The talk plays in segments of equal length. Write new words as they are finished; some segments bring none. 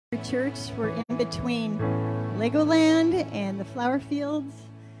Church. We're in between Legoland and the flower fields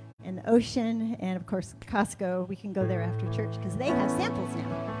and the ocean and, of course, Costco. We can go there after church because they have samples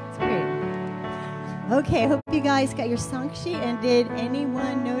now. It's great. Okay, I hope you guys got your song sheet. And did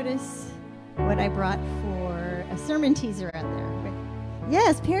anyone notice what I brought for a sermon teaser out there?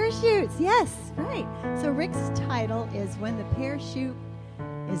 Yes, parachutes. Yes, right. So Rick's title is When the Parachute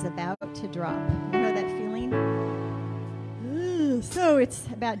is About to Drop. You know that feeling? So it's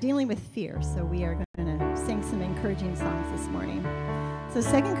about dealing with fear. So we are going to sing some encouraging songs this morning. So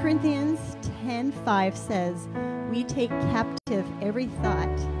 2 Corinthians 10:5 says, we take captive every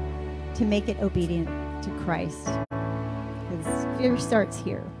thought to make it obedient to Christ. Because fear starts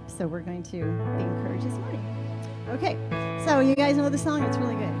here. So we're going to be encouraged this morning. Okay, so you guys know the song. It's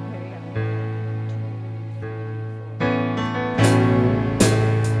really good. Here we go.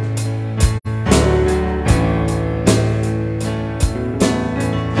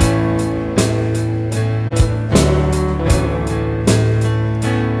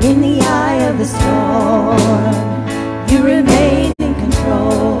 In the eye of the storm, you remain in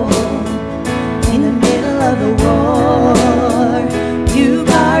control. In the middle of the war, you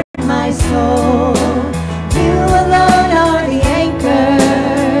guard my soul. You alone are the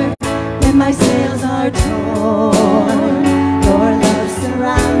anchor when my sails are torn. Your love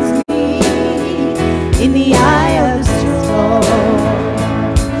surrounds me in the eye of the storm.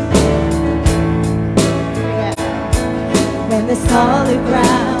 When the solid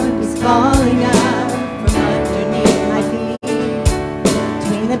ground falling out from underneath my feet,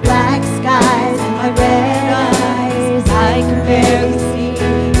 between the black skies and my red eyes, I can barely see.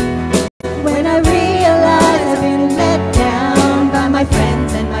 When I realize I've been let down by my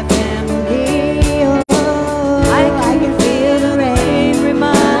friends and my family, oh, I can feel the rain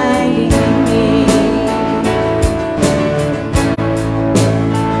reminding me.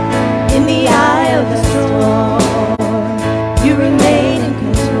 In the eye of the storm, you remain in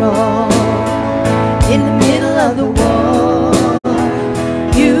control. In the middle of the war,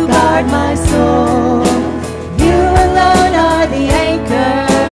 you guard my soul. You alone are the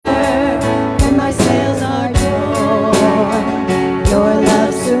anchor when my sails are torn. Your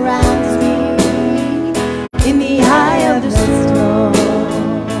love surrounds me in the eye of the storm.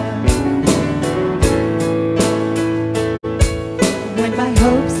 When my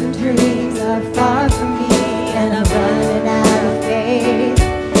hopes and dreams are far from me and I'm running out of faith,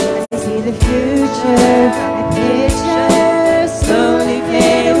 the future I picture slowly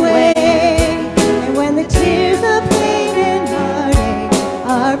fade away. And when the tears of pain and heartache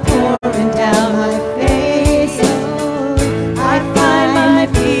are pouring down my face, oh, I find my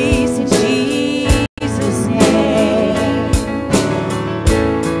peace in Jesus' name.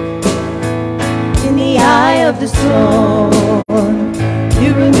 In the eye of the storm, you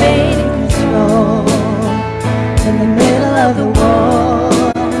remain in control. In the middle of the war,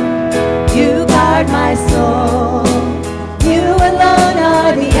 you guard my soul. You alone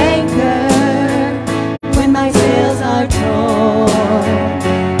are the anchor when my sails are torn.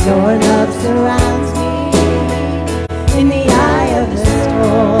 Your love surrounds me in the eye of the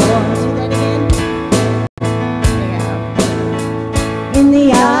storm. Do that again. In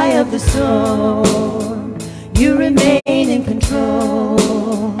the eye of the storm, you remain in control.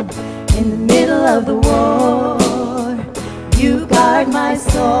 In the middle of the war, you guard my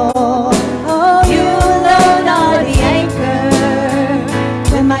soul. Oh, you alone are the anchor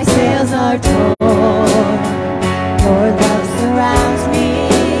when my sails are torn. Your love surrounds me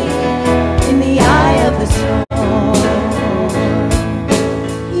in the eye of the storm.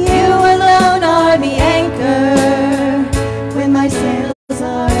 You alone are the anchor when my sails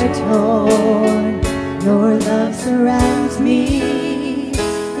are torn. Your love surrounds me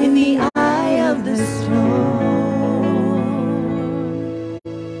in the eye of the storm.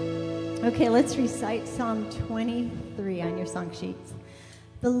 Okay, let's recite Psalm 23 on your song sheets.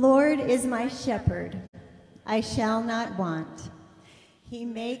 The Lord is my shepherd, I shall not want. He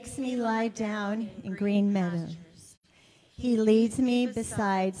makes me lie down in green meadows. He leads me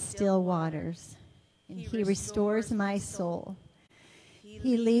beside still waters, and he restores my soul.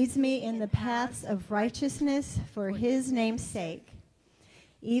 He leads me in the paths of righteousness for his name's sake.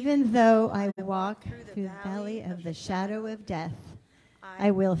 Even though I walk through the valley of the shadow of death, I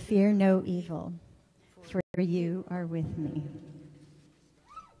will fear no evil, for you are with me.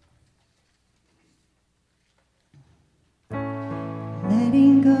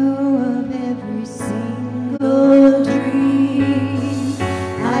 Letting go of every single dream,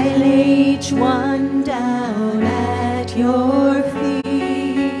 I lay each one down at your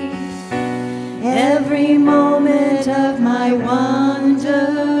feet. Every moment of my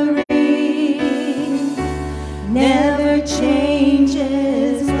wandering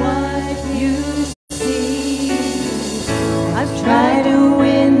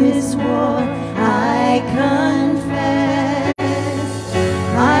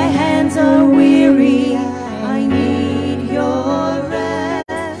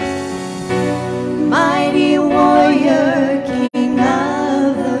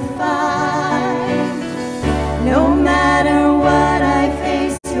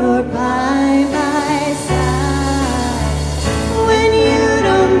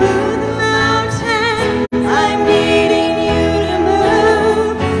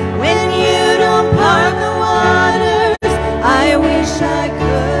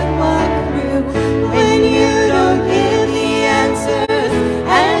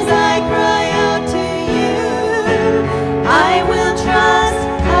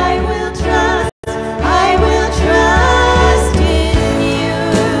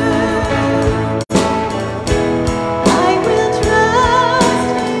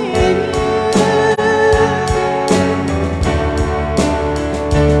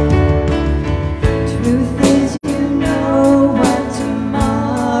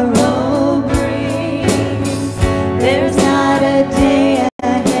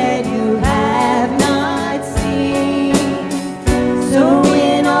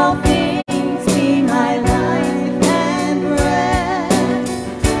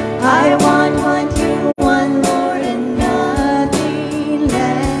I want what you want, Lord, and nothing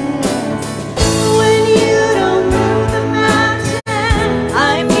less. When you don't move the mountain,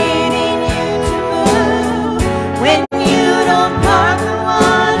 I'm needing you to move. When you don't part the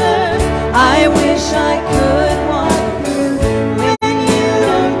waters, I wish I could walk through. When you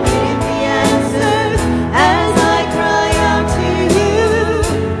don't give the answers as I cry out to you,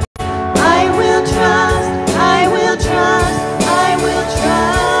 I will trust, I will trust, I will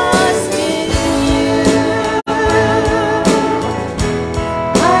trust in you.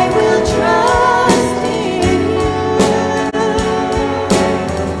 I will trust in you.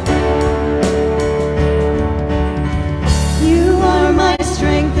 You are my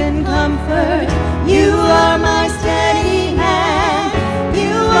strength and comfort. You are my steady hand.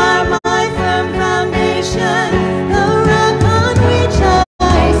 You are my firm foundation, the rock on which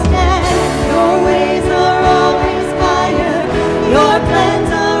I stand. Your ways are always higher. Your plans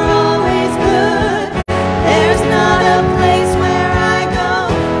are always good. There's not a place where I go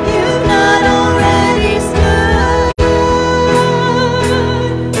you've not already stood.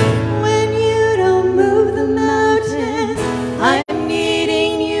 When you don't move the mountains, I'm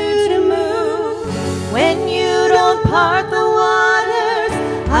needing you to move. When you don't part the waters,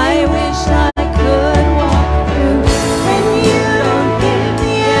 I wish I could walk through. When you don't give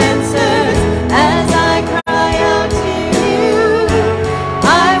the answers as I cry out to you,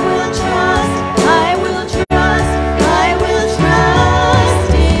 I will trust, I will trust, I will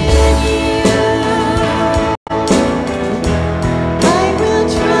trust in you. I will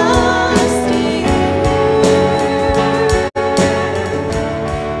trust in you.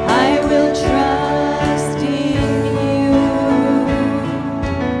 I will trust in you.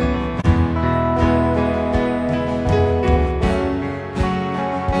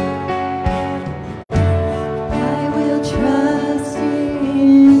 I will trust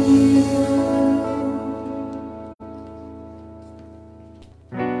in you.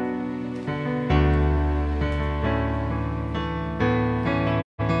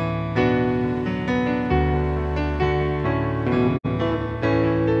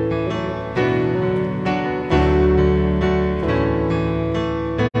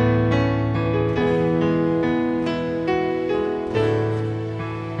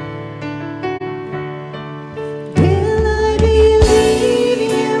 Will I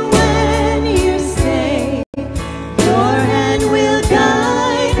believe you when you say your hand will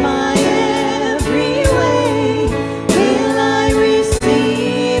guide my every way? Will I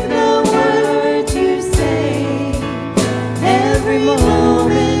receive the words you say every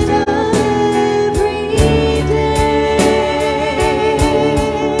moment of every day?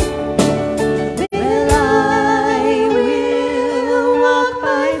 I will walk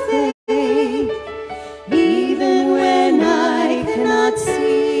by faith even when I cannot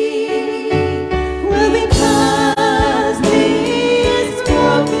see. Well, because this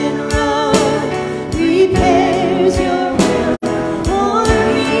broken road prepares your will for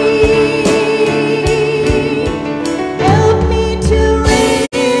me. Help me to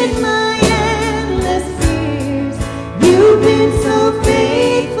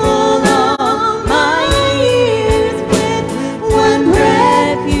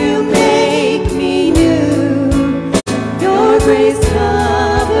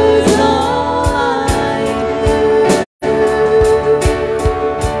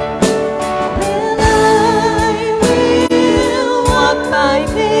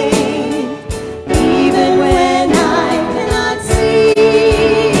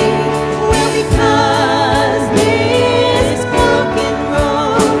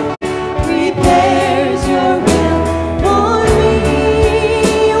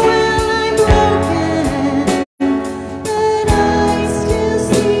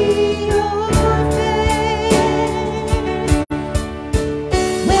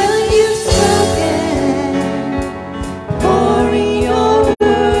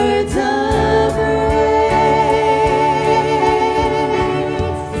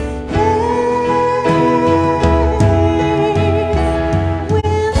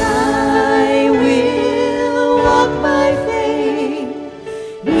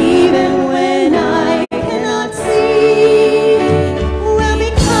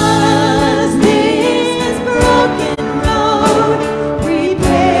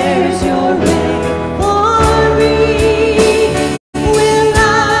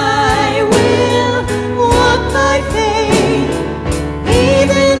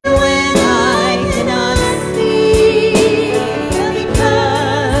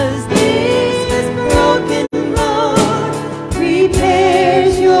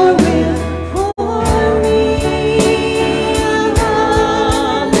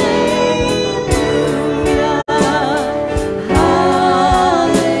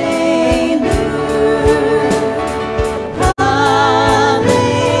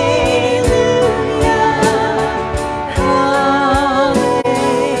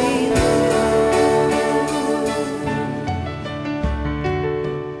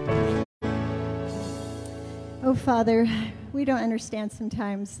Father, we don't understand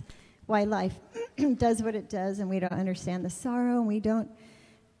sometimes why life does what it does, and we don't understand the sorrow, and we don't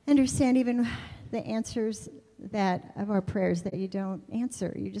understand even the answers of our prayers that you don't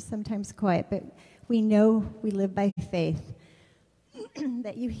answer. You're just sometimes quiet, but we know we live by faith,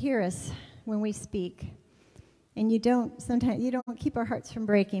 that you hear us when we speak. And you don't keep our hearts from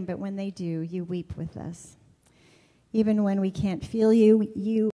breaking, but when they do, you weep with us. Even when we can't feel you,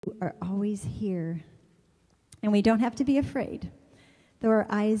 you are always here. And we don't have to be afraid. Though our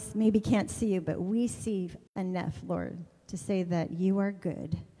eyes maybe can't see you, but we see enough, Lord, to say that you are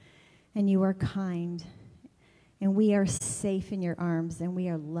good and you are kind and we are safe in your arms and we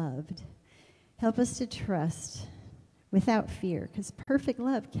are loved. Help us to trust without fear, because perfect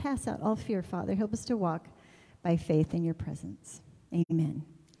love casts out all fear, Father. Help us to walk by faith in your presence. Amen.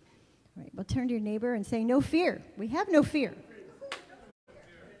 All right, well, turn to your neighbor and say, no fear. We have no fear.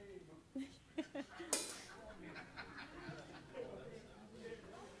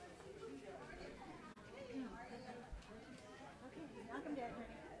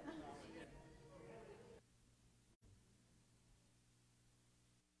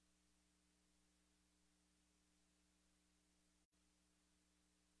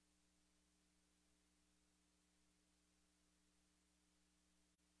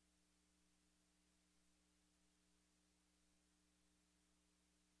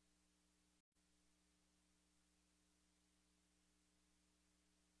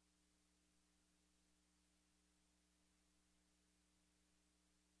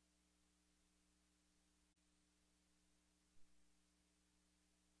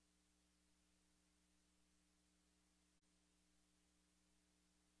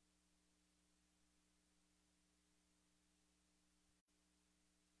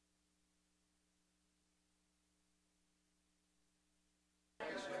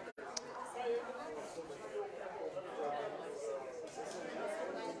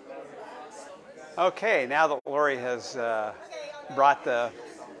 Okay, now that Lori has brought the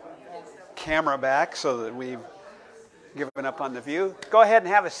camera back so that we've given up on the view, go ahead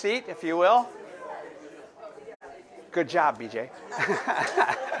and have a seat, if you will. Good job, BJ.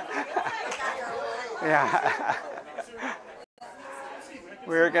 Yeah.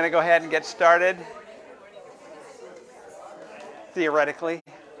 We're going to go ahead and get started, theoretically.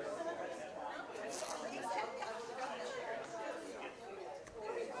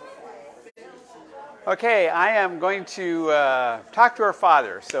 Okay, I am going to talk to our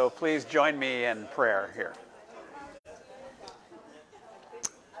Father, so please join me in prayer here.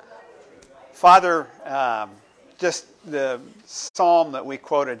 Father, just the psalm that we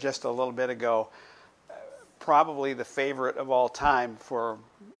quoted just a little bit ago, probably the favorite of all time for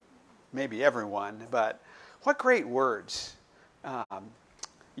maybe everyone, but what great words.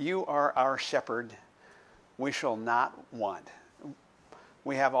 You are our shepherd. We shall not want.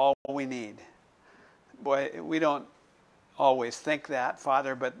 We have all we need. Boy, we don't always think that,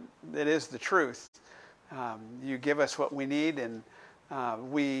 Father, but it is the truth. You give us what we need, and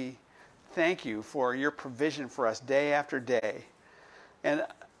we thank you for your provision for us day after day. And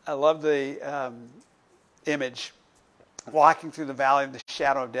I love the image, walking through the valley of the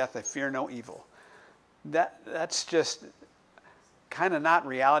shadow of death, I fear no evil. That's just kind of not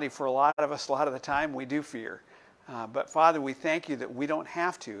reality for a lot of us. A lot of the time we do fear. But Father, we thank you that we don't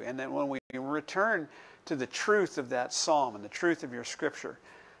have to, and that when we return to the truth of that psalm and the truth of your scripture,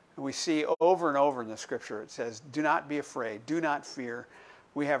 and we see over and over in the scripture, it says, do not be afraid, do not fear.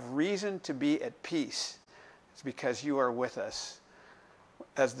 We have reason to be at peace. It's because you are with us.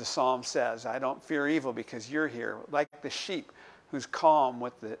 As the psalm says, I don't fear evil because you're here. Like the sheep who's calm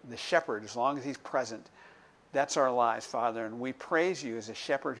with the shepherd as long as he's present. That's our lives, Father. And we praise you as a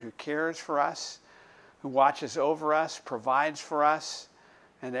shepherd who cares for us, who watches over us, provides for us.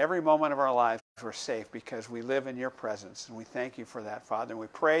 And every moment of our lives we're safe because we live in your presence. And we thank you for that, Father. And we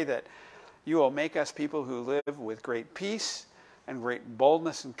pray that you will make us people who live with great peace and great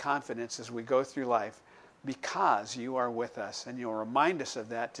boldness and confidence as we go through life, because you are with us. And you'll remind us of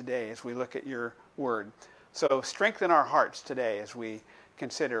that today as we look at your word. So strengthen our hearts today as we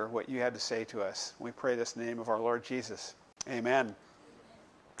consider what you had to say to us. We pray this in the name of our Lord Jesus. Amen.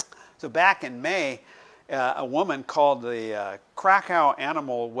 So back in May, a woman called the Krakow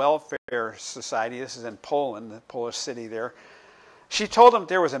Animal Welfare Society, this is in Poland, the Polish city there, she told them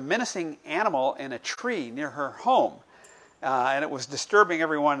there was a menacing animal in a tree near her home, and it was disturbing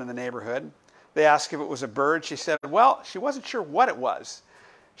everyone in the neighborhood. They asked if it was a bird. She said, well, she wasn't sure what it was.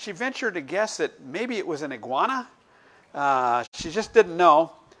 She ventured to guess that maybe it was an iguana. She just didn't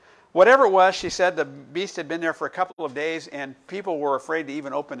know. Whatever it was, she said the beast had been there for a couple of days, and people were afraid to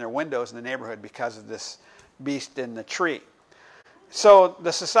even open their windows in the neighborhood because of this beast in the tree. So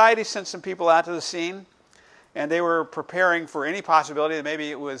the society sent some people out to the scene, and they were preparing for any possibility that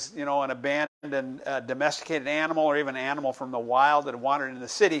maybe it was, an abandoned domesticated animal or even an animal from the wild that had wandered into the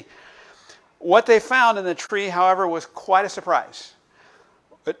city. What they found in the tree, however, was quite a surprise.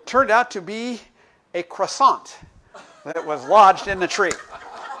 It turned out to be a croissant that was lodged in the tree.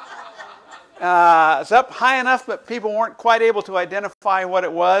 It's up high enough, but people weren't quite able to identify what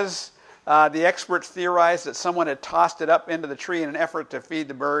it was. The experts theorized that someone had tossed it up into the tree in an effort to feed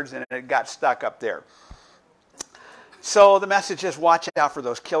the birds, and it got stuck up there. So the message is, watch out for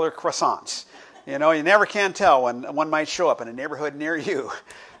those killer croissants. You never can tell when one might show up in a neighborhood near you.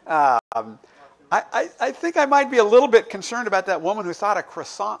 I think I might be a little bit concerned about that woman who thought a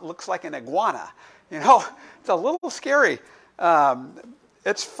croissant looks like an iguana. It's a little scary.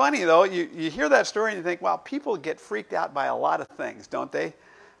 It's funny, though. You hear that story and you think, wow, people get freaked out by a lot of things, don't they?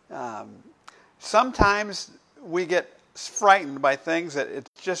 Sometimes we get frightened by things that it's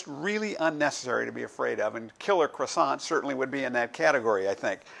just really unnecessary to be afraid of, and killer croissants certainly would be in that category, I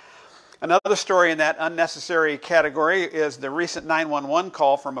think. Another story in that unnecessary category is the recent 911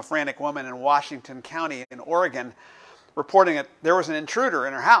 call from a frantic woman in Washington County in Oregon reporting that there was an intruder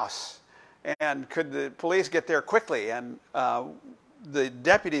in her house. And could the police get there quickly? And the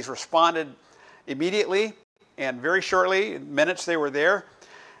deputies responded immediately, and very shortly, in minutes they were there.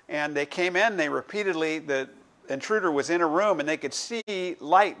 And they came in, the intruder was in a room, and they could see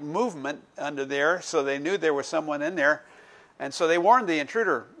light movement under there, so they knew there was someone in there. And so they warned the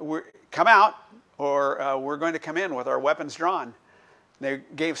intruder, come out, or we're going to come in with our weapons drawn. They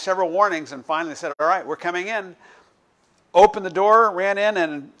gave several warnings and finally said, all right, we're coming in. Opened the door, ran in,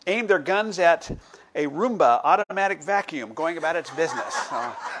 and aimed their guns at a Roomba automatic vacuum going about its business.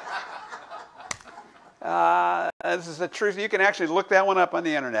 This is the truth. You can actually look that one up on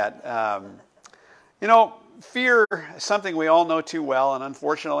the internet. Fear is something we all know too well, and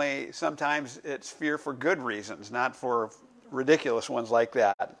unfortunately, sometimes it's fear for good reasons, not for ridiculous ones like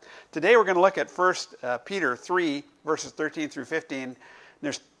that. Today we're going to look at 1 Peter 3, verses 13 through 15.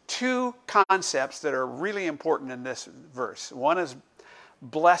 There's two concepts that are really important in this verse. One is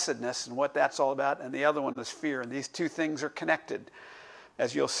blessedness and what that's all about, and the other one is fear. And these two things are connected,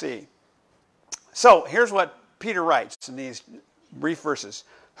 as you'll see. So here's what Peter writes in these brief verses.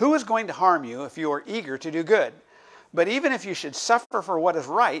 Who is going to harm you if you are eager to do good? But even if you should suffer for what is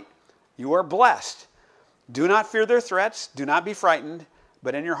right, you are blessed. Do not fear their threats. Do not be frightened.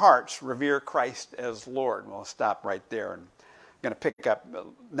 But in your hearts, revere Christ as Lord. We'll stop right there, and I'm going to pick up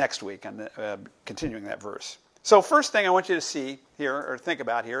next week on continuing that verse. So first thing I want you to see here, or think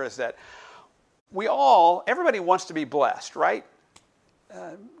about here, is that everybody wants to be blessed, right?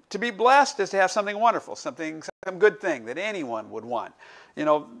 To be blessed is to have something wonderful, some good thing that anyone would want.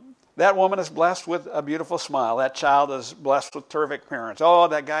 That woman is blessed with a beautiful smile. That child is blessed with terrific parents. Oh,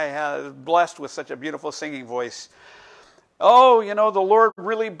 that guy is blessed with such a beautiful singing voice. Oh, the Lord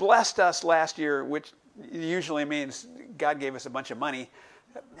really blessed us last year, which usually means God gave us a bunch of money.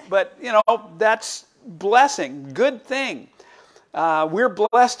 But, that's blessing, good thing. We're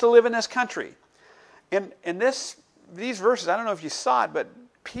blessed to live in this country. In these verses, I don't know if you saw it, but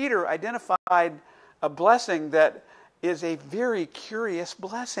Peter identified a blessing that is a very curious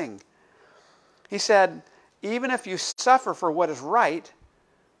blessing. He said, even if you suffer for what is right,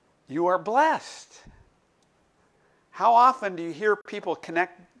 you are blessed. How often do you hear people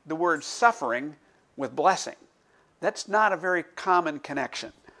connect the word suffering with blessing? That's not a very common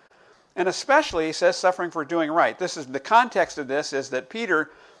connection. And especially, he says, suffering for doing right. The context of this is that Peter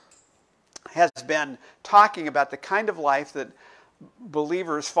has been talking about the kind of life that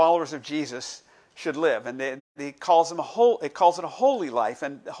believers, followers of Jesus, should live. And he calls it a holy life.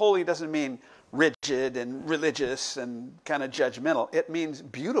 And holy doesn't mean rigid and religious and kind of judgmental. It means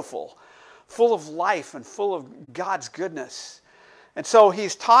beautiful, full of life and full of God's goodness. And so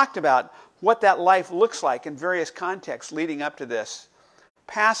he's talked about what that life looks like in various contexts leading up to this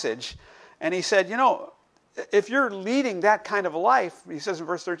passage. And he said, if you're leading that kind of a life, he says in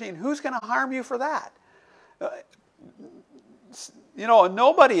verse 13, who's going to harm you for that?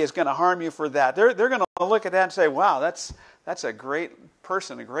 Nobody is going to harm you for that. They're going to look at that and say, wow, that's a great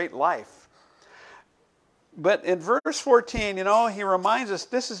person, a great life. But in verse 14, he reminds us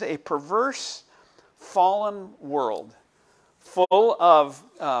this is a perverse, fallen world full of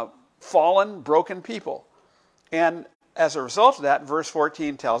fallen, broken people. And as a result of that, verse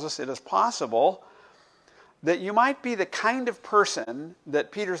 14 tells us it is possible that you might be the kind of person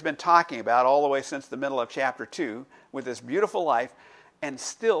that Peter's been talking about all the way since the middle of chapter 2 with this beautiful life and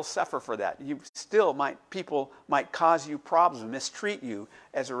still suffer for that. People might cause you problems, mistreat you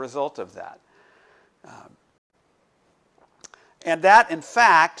as a result of that. And that, in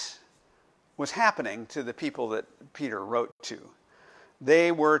fact, was happening to the people that Peter wrote to.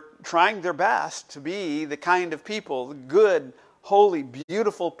 They were trying their best to be the kind of people, good, holy,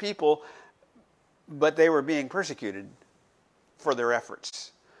 beautiful people, but they were being persecuted for their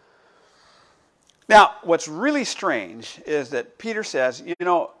efforts. Now, what's really strange is that Peter says, you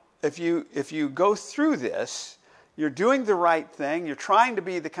know, if you go through this, you're doing the right thing, you're trying to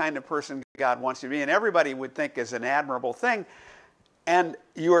be the kind of person God wants you to be, and everybody would think is an admirable thing, and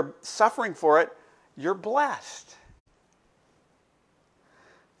you're suffering for it, you're blessed.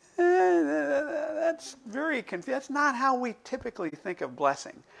 That's very confusing. That's not how we typically think of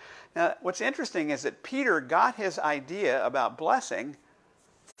blessing. Now, what's interesting is that Peter got his idea about blessing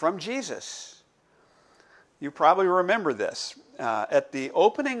from Jesus. You probably remember this. At the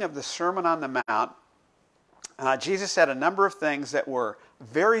opening of the Sermon on the Mount, Jesus said a number of things that were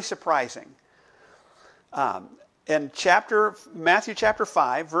very surprising. In Matthew chapter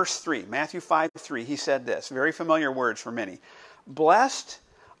 5, verse 3, Matthew 5:3, he said this, very familiar words for many. Blessed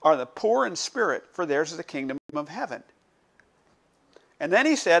are the poor in spirit, for theirs is the kingdom of heaven. And then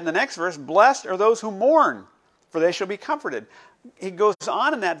he said in the next verse, blessed are those who mourn, for they shall be comforted. He goes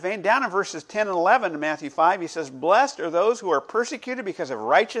on in that vein, down in verses 10 and 11 in Matthew 5, he says, blessed are those who are persecuted because of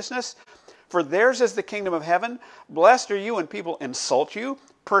righteousness, for theirs is the kingdom of heaven. Blessed are you when people insult you,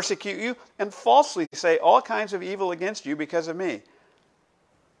 persecute you, and falsely say all kinds of evil against you because of me.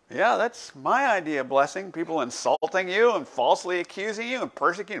 Yeah, that's my idea of blessing. People insulting you and falsely accusing you and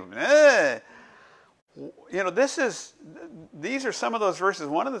persecuting you. You know, these are some of those verses.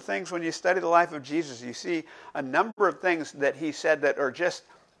 One of the things when you study the life of Jesus, you see a number of things that he said that are just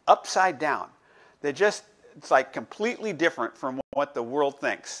upside down. It's like completely different from what the world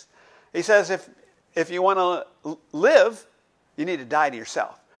thinks. He says if you want to live, you need to die to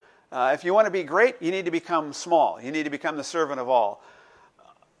yourself. If you want to be great, you need to become small. You need to become the servant of all.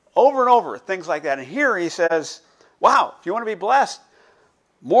 Over and over, things like that. And here he says, wow, if you want to be blessed,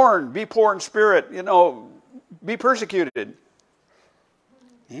 mourn, be poor in spirit, you know, be persecuted.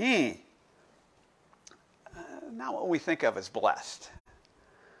 Not what we think of as blessed.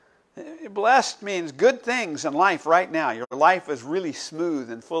 Blessed means good things in life right now. Your life is really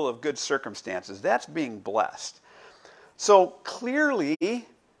smooth and full of good circumstances. That's being blessed. So clearly,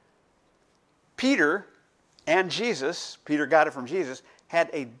 Peter and Jesus, Peter got it from Jesus, had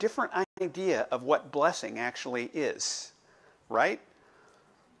a different idea of what blessing actually is, right?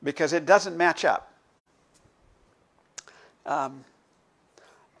 Because it doesn't match up.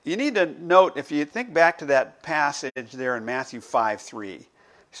 You need to note, if you think back to that passage there in Matthew 5:3, he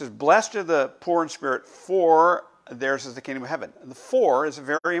says, blessed are the poor in spirit, for theirs is the kingdom of heaven. And the for is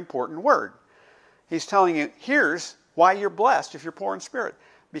a very important word. He's telling you, here's why you're blessed if you're poor in spirit.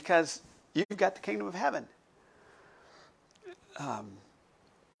 Because you've got the kingdom of heaven.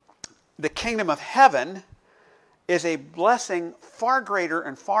 The kingdom of heaven is a blessing far greater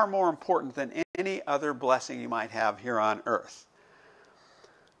and far more important than any other blessing you might have here on earth.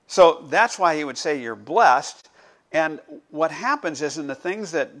 So that's why he would say you're blessed. And what happens is in the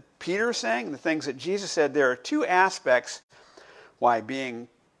things that Peter's saying, the things that Jesus said, there are two aspects why being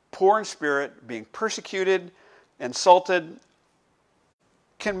poor in spirit, being persecuted, insulted,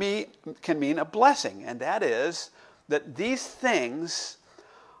 can mean a blessing. And that is that these things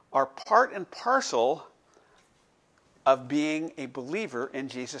are part and parcel of being a believer in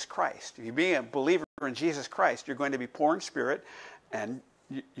Jesus Christ. If you're being a believer in Jesus Christ, you're going to be poor in spirit, and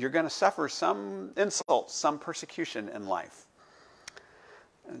you're going to suffer some insults, some persecution in life.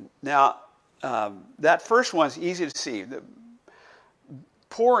 Now, that first one is easy to see. The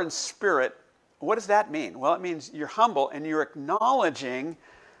poor in spirit, what does that mean? Well, it means you're humble and you're acknowledging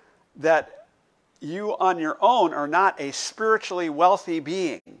that you on your own are not a spiritually wealthy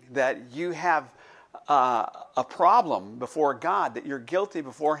being, that you have a problem before God, that you're guilty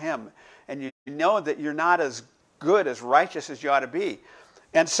before Him, and you know that you're not as good, as righteous as you ought to be.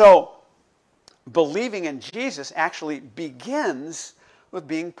 And so, believing in Jesus actually begins with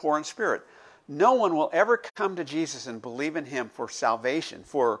being poor in spirit. No one will ever come to Jesus and believe in Him for salvation,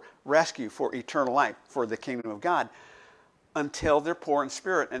 for rescue, for eternal life, for the kingdom of God, until they're poor in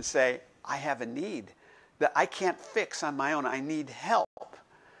spirit and say, I have a need that I can't fix on my own. I need help.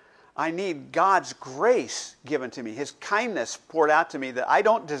 I need God's grace given to me, His kindness poured out to me that I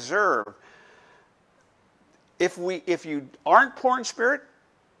don't deserve. If you aren't poor in spirit,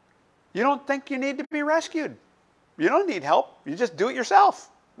 you don't think you need to be rescued. You don't need help. You just do it yourself,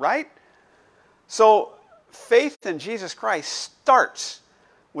 right? So faith in Jesus Christ starts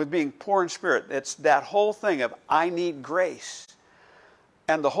with being poor in spirit. It's that whole thing of I need grace.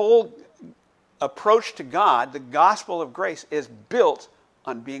 And the whole approach to God, the gospel of grace, is built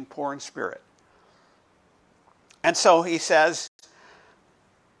on being poor in spirit. And so he says,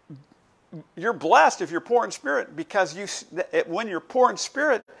 you're blessed if you're poor in spirit, because when you're poor in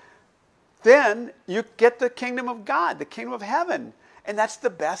spirit, then you get the kingdom of God, the kingdom of heaven. And that's the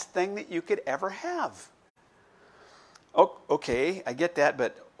best thing that you could ever have. Okay, I get that,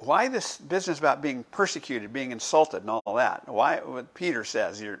 but why this business about being persecuted, being insulted, and all that? Why? What Peter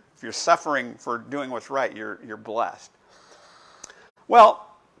says, if you're suffering for doing what's right, you're blessed. Well,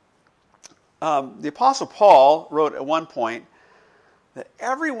 the Apostle Paul wrote at one point that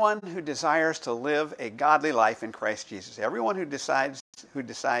everyone who desires to live a godly life in Christ Jesus, everyone who decides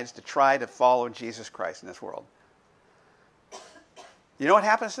to try to follow Jesus Christ in this world, you know what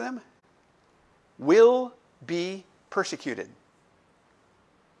happens to them? Will be persecuted.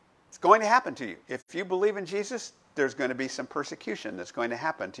 It's going to happen to you. If you believe in Jesus, there's going to be some persecution that's going to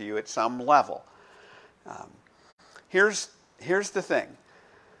happen to you at some level. Here's the thing.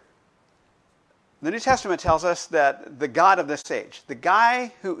 The New Testament tells us that the God of this age, the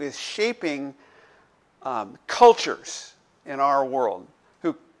guy who is shaping cultures in our world,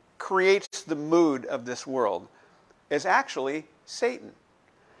 who creates the mood of this world, is actually Satan.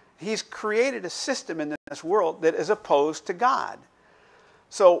 He's created a system in this world that is opposed to God.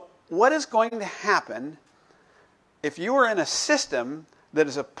 So what is going to happen if you are in a system that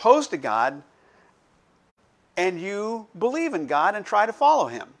is opposed to God and you believe in God and try to follow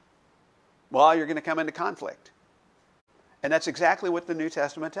him? Well, you're going to come into conflict. And that's exactly what the New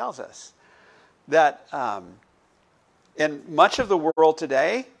Testament tells us. That in much of the world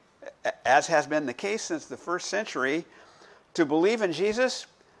today, as has been the case since the first century, to believe in Jesus,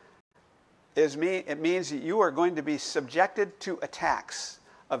 it means that you are going to be subjected to attacks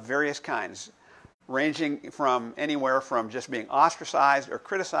of various kinds, ranging from anywhere from just being ostracized or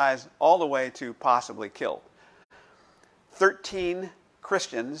criticized all the way to possibly killed. 13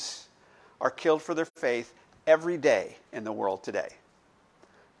 Christians are killed for their faith every day in the world today.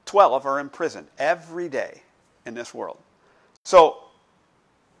 12 are imprisoned every day in this world. So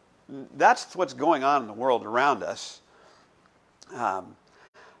that's what's going on in the world around us.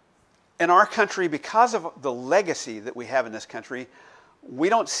 In our country, because of the legacy that we have in this country, we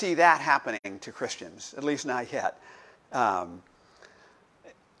don't see that happening to Christians, at least not yet.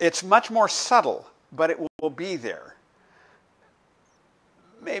 It's much more subtle, but it will be there.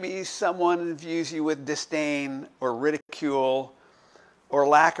 Maybe someone views you with disdain or ridicule or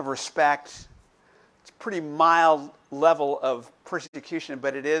lack of respect. It's a pretty mild level of persecution,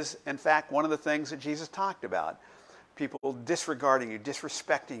 but it is, in fact, one of the things that Jesus talked about. People disregarding you,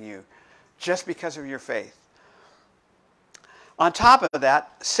 disrespecting you, just because of your faith. On top of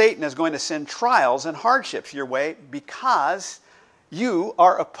that, Satan is going to send trials and hardships your way because you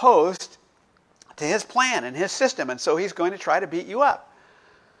are opposed to his plan and his system, and so he's going to try to beat you up.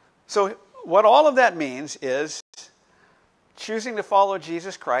 So what all of that means is choosing to follow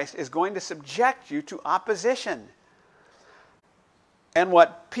Jesus Christ is going to subject you to opposition. And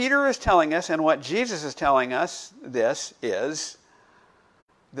what Peter is telling us and what Jesus is telling us this is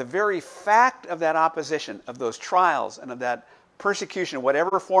the very fact of that opposition, of those trials and of that persecution,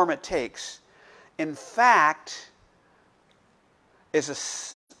 whatever form it takes, in fact is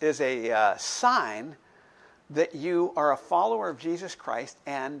a sign that you are a follower of Jesus Christ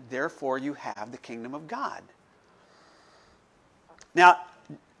and therefore you have the kingdom of God. Now,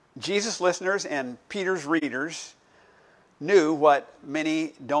 Jesus' listeners and Peter's readers knew what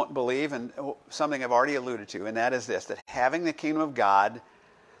many don't believe, and something I've already alluded to, and that is this, that having the kingdom of God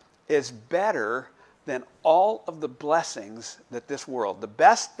is better than all of the blessings that this world, the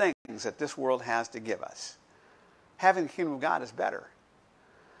best things that this world has to give us. Having the kingdom of God is better.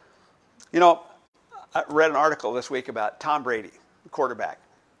 You know, I read an article this week about Tom Brady, the quarterback,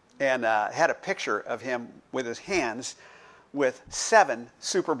 and had a picture of him with his hands with 7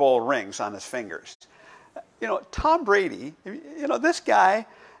 Super Bowl rings on his fingers. You know, Tom Brady, you know,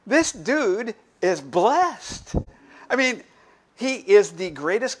 this dude is blessed. I mean, he is the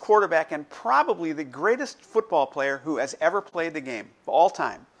greatest quarterback and probably the greatest football player who has ever played the game of all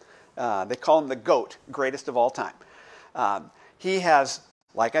time. They call him the GOAT, greatest of all time. He has,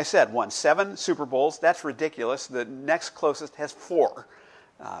 like I said, won 7 Super Bowls. That's ridiculous. The next closest has 4.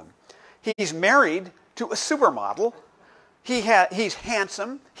 He's married to a supermodel. He's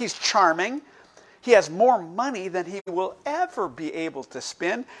handsome. He's charming. He has more money than he will ever be able to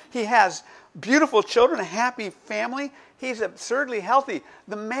spend. He has beautiful children, a happy family. He's absurdly healthy.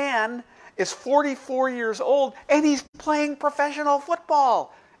 The man is 44 years old, and he's playing professional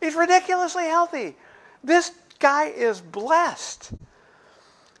football. He's ridiculously healthy. This guy is blessed.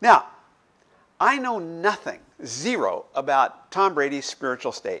 Now, I know nothing, zero, about Tom Brady's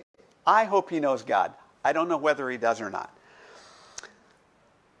spiritual state. I hope he knows God. I don't know whether he does or not.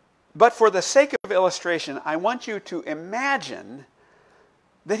 But for the sake of illustration, I want you to imagine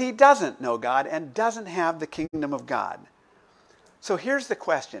that he doesn't know God and doesn't have the kingdom of God. So here's the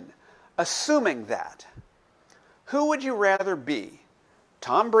question. Assuming that, who would you rather be?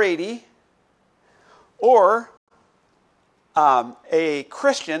 Tom Brady or a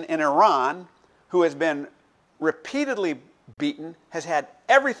Christian in Iran who has been repeatedly beaten, has had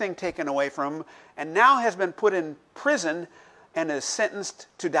everything taken away from him, and now has been put in prison and is sentenced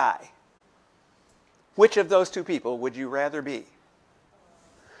to die? Which of those two people would you rather be?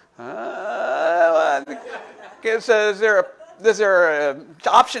 Is there a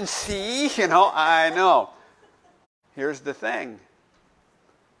option C? I know. Here's the thing.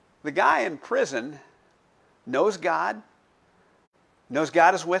 The guy in prison knows God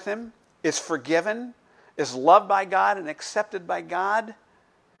is with him, is forgiven, is loved by God and accepted by God,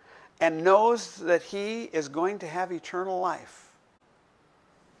 and knows that he is going to have eternal life.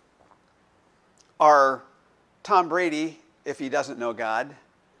 Or Tom Brady, if he doesn't know God,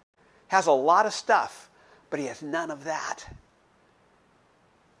 has a lot of stuff, but he has none of that.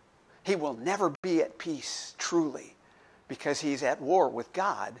 He will never be at peace, truly, because he's at war with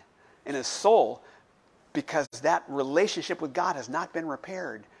God in his soul, because that relationship with God has not been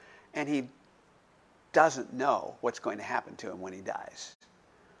repaired, and he doesn't know what's going to happen to him when he dies.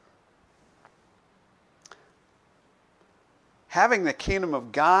 Having the kingdom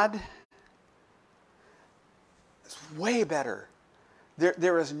of God is way better.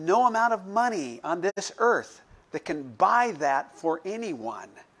 There is no amount of money on this earth that can buy that for anyone.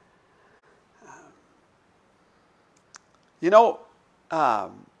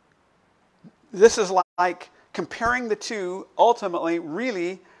 This is like comparing the two, ultimately,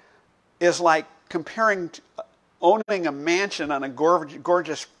 really is like comparing owning a mansion on a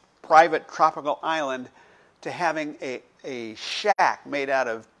gorgeous private tropical island to having a shack made out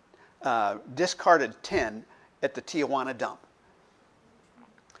of discarded tin at the Tijuana dump.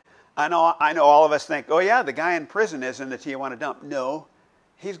 I know all of us think, oh yeah, the guy in prison is in the Tijuana dump. No,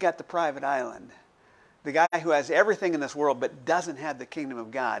 he's got the private island. The guy who has everything in this world but doesn't have the kingdom of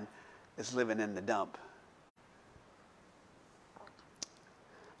God is living in the dump.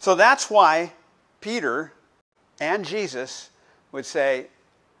 So that's why Peter and Jesus would say,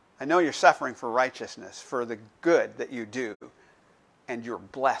 I know you're suffering for righteousness, for the good that you do, and you're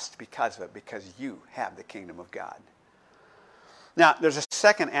blessed because of it, because you have the kingdom of God. Now, there's a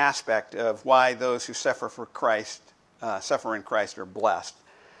second aspect of why those who suffer for Christ, suffer in Christ, are blessed.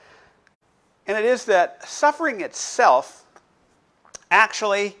 And it is that suffering itself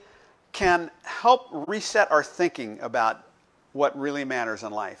actually can help reset our thinking about what really matters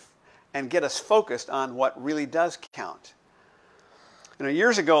in life and get us focused on what really does count.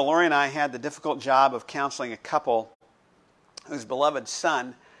 Years ago, Lori and I had the difficult job of counseling a couple whose beloved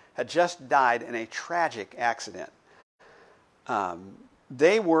son had just died in a tragic accident.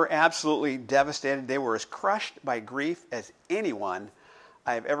 They were absolutely devastated. They were as crushed by grief as anyone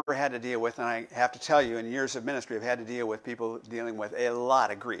I've ever had to deal with. And I have to tell you, in years of ministry, I've had to deal with people dealing with a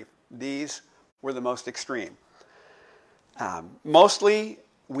lot of grief. These were the most extreme. Mostly,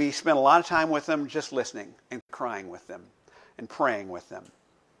 we spent a lot of time with them just listening and crying with them and praying with them.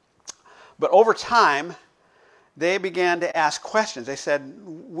 But over time, they began to ask questions. They said,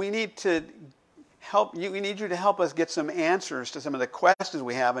 we need you to help us get some answers to some of the questions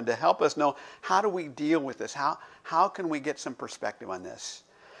we have and to help us know, how do we deal with this? How can we get some perspective on this?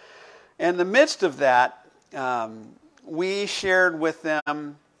 In the midst of that, we shared with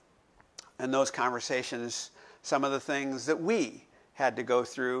them in those conversations some of the things that we had to go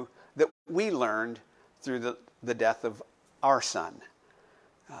through, that we learned through the death of our son.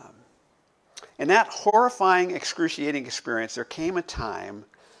 In that horrifying, excruciating experience, there came a time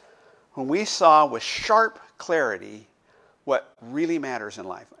when we saw with sharp clarity what really matters in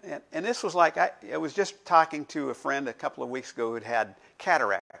life. And this was like, I was just talking to a friend a couple of weeks ago who'd had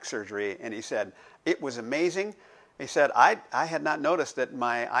cataract surgery, and he said, it was amazing. He said, I had not noticed that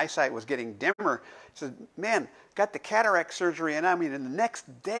my eyesight was getting dimmer. He said, man, got the cataract surgery, and in the next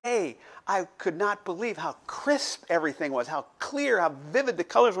day, I could not believe how crisp everything was, how clear, how vivid the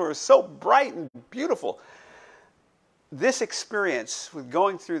colors were. It was so bright and beautiful. This experience with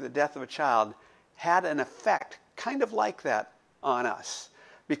going through the death of a child had an effect kind of like that on us,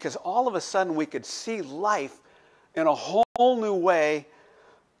 because all of a sudden we could see life in a whole new way,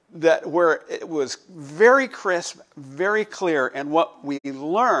 where it was very crisp, very clear, and what we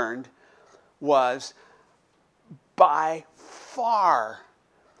learned was by far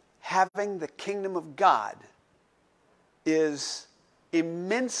having the kingdom of God is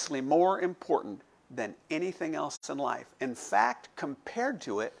immensely more important than anything else in life. In fact, compared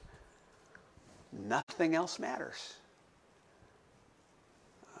to it, nothing else matters.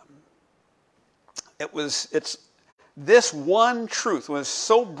 This one truth was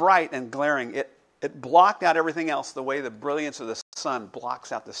so bright and glaring, it blocked out everything else the way the brilliance of the sun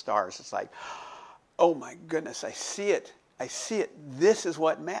blocks out the stars. It's like, oh my goodness, I see it. I see it. This is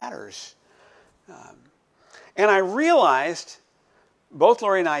what matters. And I realized, both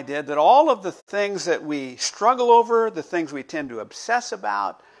Lori and I did, that all of the things that we struggle over, the things we tend to obsess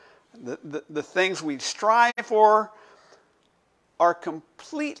about, the things we strive for, are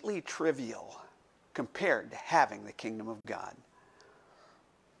completely trivial compared to having the kingdom of God.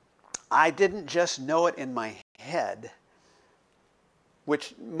 I didn't just know it in my head,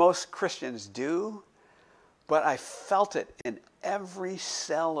 which most Christians do, but I felt it in every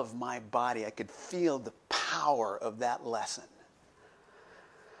cell of my body. I could feel the power of that lesson.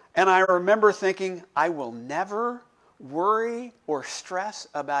 And I remember thinking, I will never worry or stress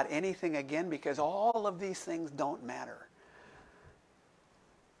about anything again because all of these things don't matter.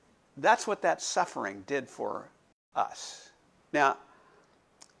 That's what that suffering did for us. Now,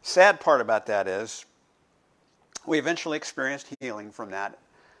 sad part about that is we eventually experienced healing from that.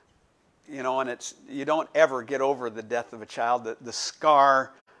 You know, and you don't ever get over the death of a child. The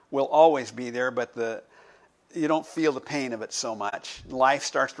scar will always be there, but you don't feel the pain of it so much. Life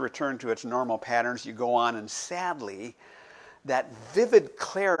starts to return to its normal patterns. You go on, and sadly, that vivid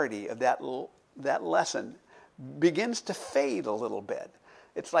clarity of that lesson begins to fade a little bit.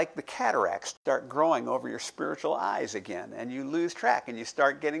 It's like the cataracts start growing over your spiritual eyes again, and you lose track, and you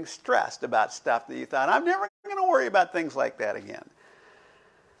start getting stressed about stuff that you thought, I'm never going to worry about things like that again.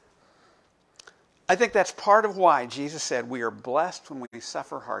 I think that's part of why Jesus said we are blessed when we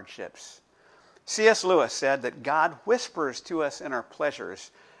suffer hardships. C.S. Lewis said that God whispers to us in our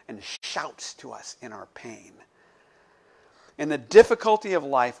pleasures and shouts to us in our pain. In the difficulty of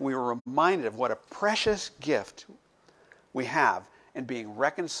life, we are reminded of what a precious gift we have in being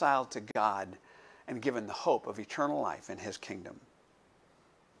reconciled to God and given the hope of eternal life in His kingdom.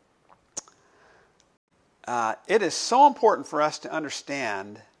 It is so important for us to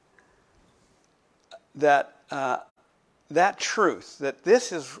understand that truth, that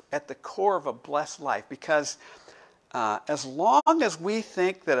this is at the core of a blessed life, because as long as we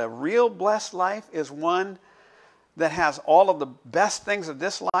think that a real blessed life is one that has all of the best things of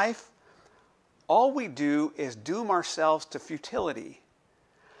this life, all we do is doom ourselves to futility,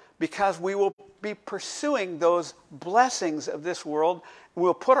 because we will be pursuing those blessings of this world.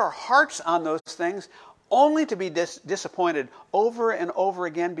 We'll put our hearts on those things only to be disappointed over and over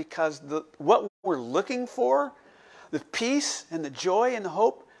again, because what we're looking for, the peace and the joy and the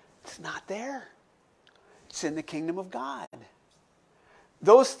hope, it's not there. It's in the kingdom of God.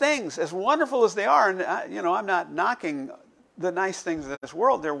 Those things, as wonderful as they are, and I'm not knocking the nice things of this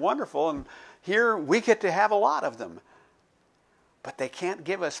world. They're wonderful, and here we get to have a lot of them. But they can't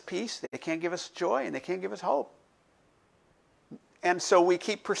give us peace, they can't give us joy, and they can't give us hope. And so we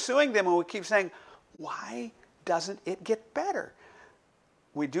keep pursuing them, and we keep saying, why doesn't it get better?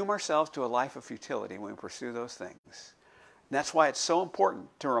 We doom ourselves to a life of futility when we pursue those things. And that's why it's so important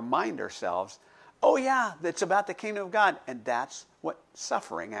to remind ourselves, oh yeah, it's about the kingdom of God. And that's what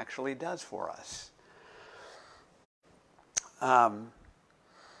suffering actually does for us.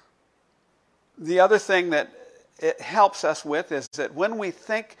 The other thing that it helps us with is that when we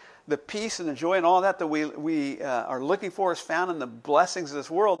think the peace and the joy and all that we are looking for is found in the blessings of this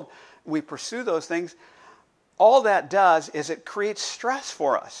world, we pursue those things. All that does is it creates stress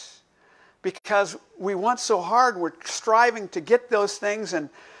for us, because we want so hard, we're striving to get those things, and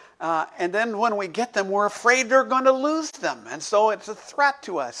then when we get them, we're afraid they're going to lose them, and so it's a threat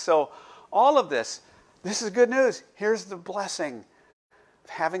to us. So all of this is good news. Here's the blessing of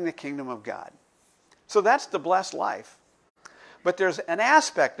having the kingdom of God. So that's the blessed life. But there's an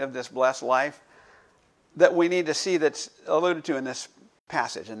aspect of this blessed life that we need to see that's alluded to in this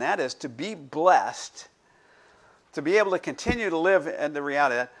passage, and that is to be blessed, to be able to continue to live in the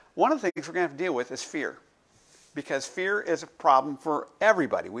reality that one of the things we're going to have to deal with is fear, because fear is a problem for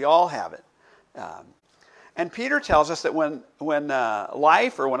everybody. We all have it. And Peter tells us that when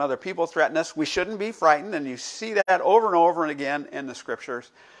life or when other people threaten us, we shouldn't be frightened, and you see that over and over and again in the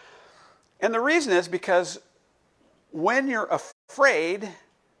scriptures. And the reason is because when you're afraid,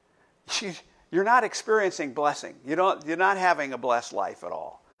 you're not experiencing blessing. You're not having a blessed life at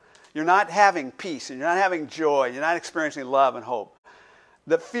all. You're not having peace, and you're not having joy. You're not experiencing love and hope.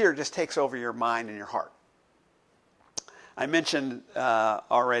 The fear just takes over your mind and your heart. I mentioned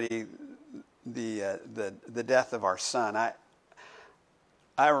already the death of our son.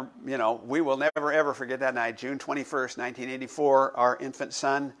 We will never ever forget that night, June 21st, 1984. Our infant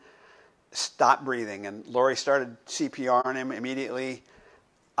son stopped breathing, and Lori started CPR on him immediately.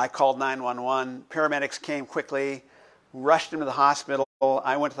 I called 911. Paramedics came quickly, rushed him to the hospital.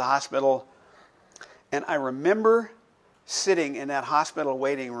 I went to the hospital, and I remember sitting in that hospital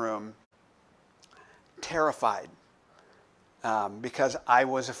waiting room, terrified, because I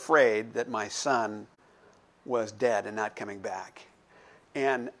was afraid that my son was dead and not coming back.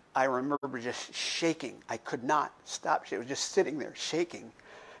 And I remember just shaking. I could not stop. It was just sitting there shaking.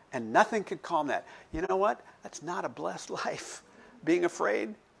 And nothing could calm that. You know what? That's not a blessed life. Being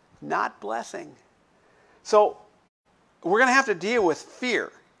afraid, not blessing. So we're going to have to deal with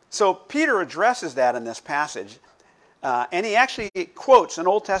fear. So Peter addresses that in this passage. And he actually quotes an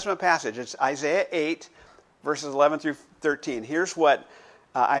Old Testament passage. It's Isaiah 8, verses 11 through 13. Here's what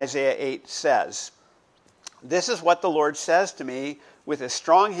Isaiah 8 says. This is what the Lord says to me with his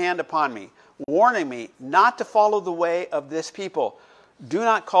strong hand upon me, warning me not to follow the way of this people. Do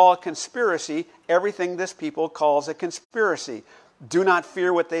not call a conspiracy everything this people calls a conspiracy. Do not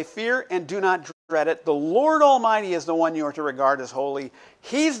fear what they fear, and do not dread it. The Lord Almighty is the one you are to regard as holy.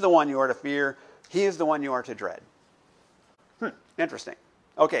 He's the one you are to fear. He is the one you are to dread. Interesting.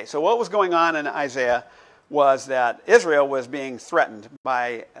 Okay, so what was going on in Isaiah was that Israel was being threatened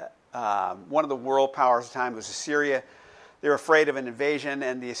by one of the world powers at the time. It was Assyria. They were afraid of an invasion,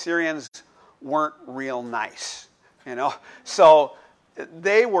 and the Assyrians weren't real nice, So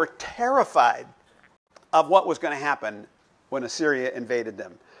they were terrified of what was going to happen when Assyria invaded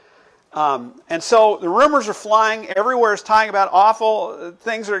them. And so the rumors are flying. Everywhere is talking about awful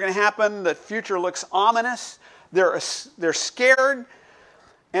things that are going to happen. The future looks ominous. They're scared.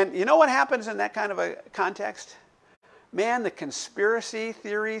 And you know what happens in that kind of a context? Man, the conspiracy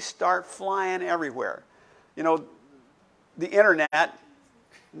theories start flying everywhere. The internet,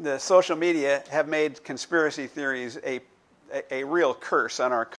 the social media have made conspiracy theories a real curse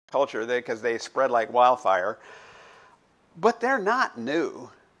on our culture because they spread like wildfire. But they're not new.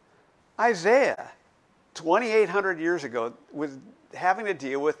 Isaiah, 2,800 years ago, was having to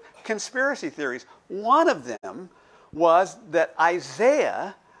deal with conspiracy theories. One of them was that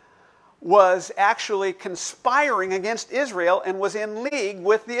Isaiah was actually conspiring against Israel and was in league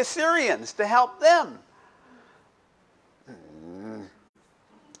with the Assyrians to help them.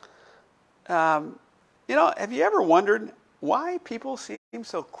 Have you ever wondered why people seem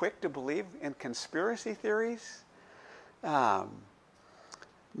so quick to believe in conspiracy theories?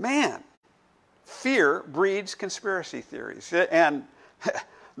 Fear breeds conspiracy theories. And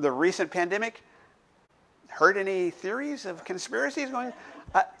the recent pandemic, heard any theories of conspiracies going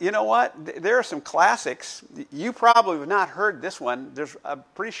on? You know what? There are some classics. You probably have not heard this one. I'm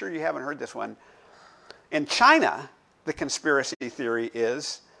pretty sure you haven't heard this one. In China, the conspiracy theory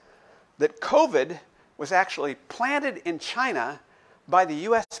is that COVID was actually planted in China by the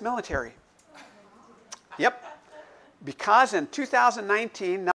U.S. military. Yep. Because in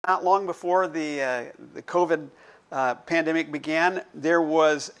 2019, not long before the COVID pandemic began, there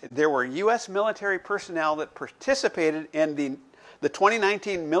were U.S. military personnel that participated in the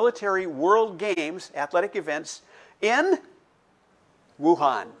 2019 Military World Games athletic events in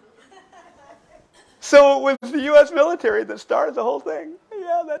Wuhan. So it was the U.S. military that started the whole thing.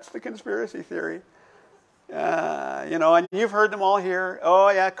 Yeah, that's the conspiracy theory. And you've heard them all here. Oh,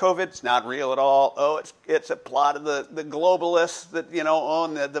 yeah, COVID's not real at all. Oh, it's a plot of the globalists that,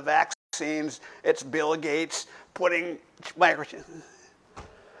 own the vaccines. It's Bill Gates putting microchips.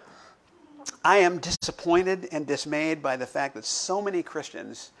 I am disappointed and dismayed by the fact that so many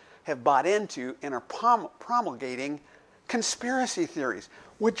Christians have bought into and are promulgating conspiracy theories.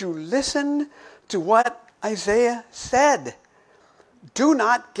 Would you listen to what Isaiah said? Do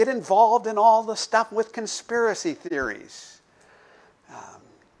not get involved in all the stuff with conspiracy theories.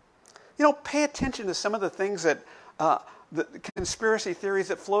 Pay attention to some of the things that, the conspiracy theories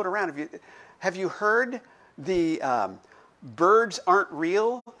that float around. Have you heard the birds aren't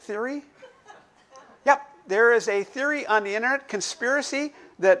real theory? Yep, there is a theory on the internet, conspiracy,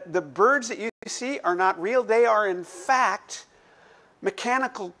 that the birds that you see are not real. They are, in fact,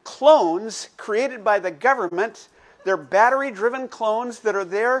 mechanical clones created by the government. They're battery-driven clones that are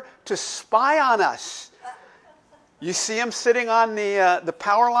there to spy on us. You see them sitting on the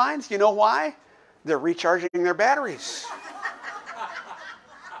power lines. You know why? They're recharging their batteries.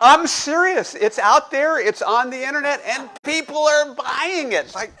 I'm serious. It's out there. It's on the internet, and people are buying it.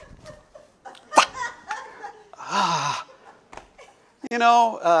 It's like,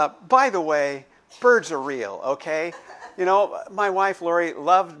 by the way, birds are real, okay? You know, my wife, Lori,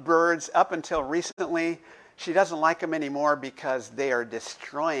 loved birds up until recently. She doesn't like them anymore because they are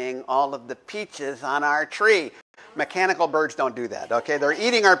destroying all of the peaches on our tree. Mechanical birds don't do that, okay? They're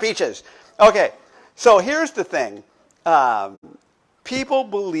eating our peaches. Okay, so here's the thing. People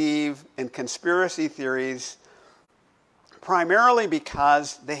believe in conspiracy theories primarily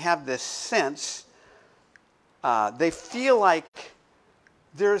because they have this sense, they feel like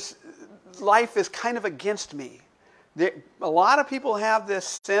life is kind of against me. A lot of people have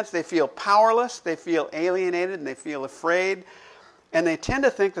this sense, they feel powerless, they feel alienated, and they feel afraid. And they tend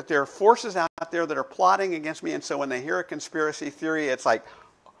to think that there are forces out there that are plotting against me. And so when they hear a conspiracy theory, it's like,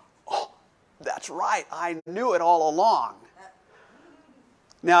 oh, that's right, I knew it all along.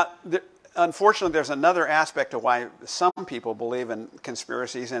 Now, unfortunately, there's another aspect of why some people believe in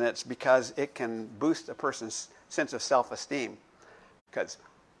conspiracies, and it's because it can boost a person's sense of self-esteem. Because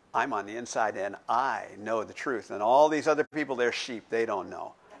I'm on the inside and I know the truth. And all these other people, they're sheep. They don't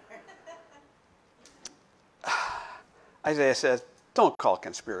know. Isaiah says, don't call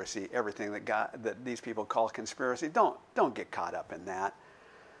conspiracy everything that these people call conspiracy. Don't get caught up in that.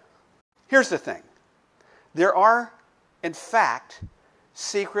 Here's the thing. There are, in fact,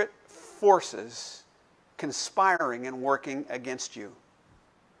 secret forces conspiring and working against you.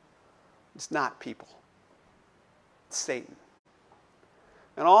 It's not people. It's Satan.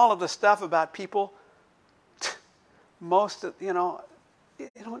 And all of the stuff about people, you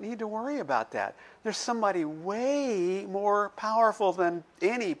don't need to worry about that. There's somebody way more powerful than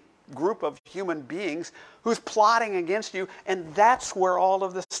any group of human beings who's plotting against you, and that's where all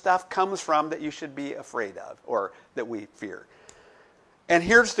of the stuff comes from that you should be afraid of, or that we fear. And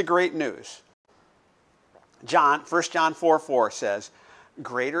here's the great news. 1 John 4:4 says,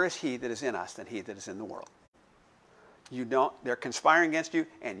 greater is he that is in us than he that is in the world. They're conspiring against you,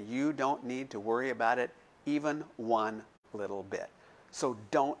 and you don't need to worry about it even one little bit. So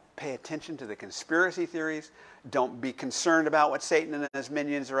don't pay attention to the conspiracy theories. Don't be concerned about what Satan and his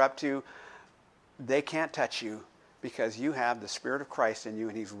minions are up to. They can't touch you because you have the Spirit of Christ in you,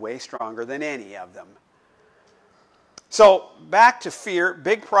 and he's way stronger than any of them. So back to fear,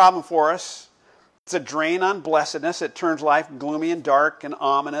 big problem for us. It's a drain on blessedness. It turns life gloomy and dark and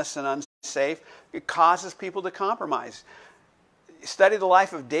ominous and unsafe. It causes people to compromise. Study the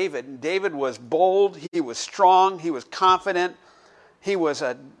life of David. David was bold. He was strong. He was confident. He was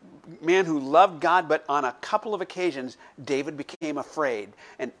a man who loved God, but on a couple of occasions, David became afraid.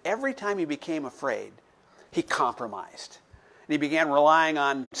 And every time he became afraid, he compromised. And he began relying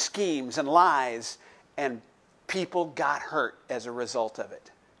on schemes and lies, and people got hurt as a result of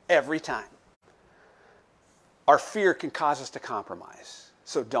it. Every time. Our fear can cause us to compromise.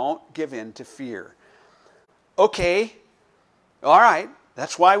 So don't give in to fear. Okay, all right.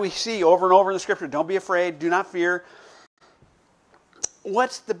 That's why we see over and over in the Scripture, don't be afraid, do not fear.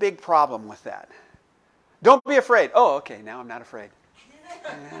 What's the big problem with that? Don't be afraid. Oh, okay, now I'm not afraid.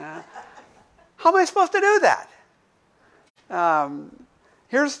 Yeah. How am I supposed to do that?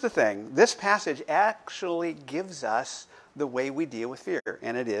 Here's the thing. This passage actually gives us the way we deal with fear.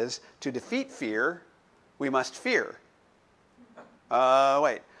 And it is, to defeat fear, we must fear.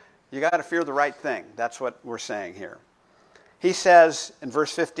 Wait. You got to fear the right thing. That's what we're saying here. He says in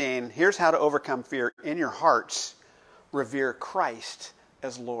verse 15, here's how to overcome fear. In your hearts, revere Christ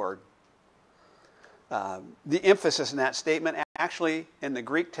as Lord. The emphasis in that statement actually in the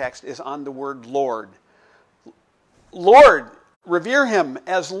Greek text is on the word Lord. Lord, revere him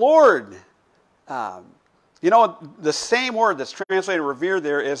as Lord. The same word that's translated revere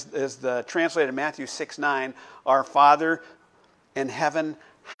there is the translated Matthew 6:9. Our Father in heaven,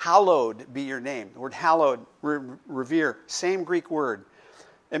 hallowed be your name. The word hallowed, revere, same Greek word.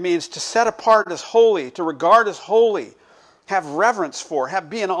 It means to set apart as holy, to regard as holy, have reverence for,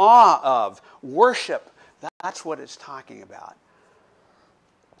 be in awe of, worship. That's what it's talking about.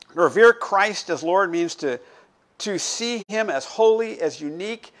 Revere Christ as Lord means to see him as holy, as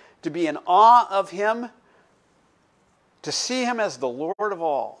unique, to be in awe of him, to see him as the Lord of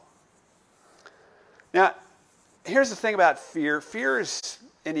all. Now, here's the thing about fear. Fear is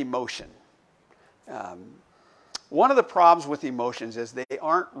an emotion. One of the problems with emotions is they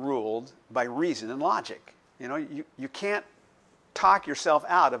aren't ruled by reason and logic. You can't talk yourself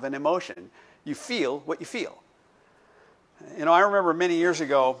out of an emotion. You feel what you feel. I remember many years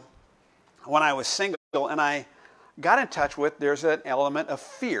ago when I was single and I got in touch with, there's an element of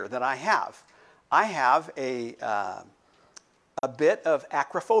fear that I have. I have a bit of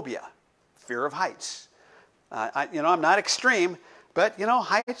acrophobia, fear of heights. I'm not extreme, but,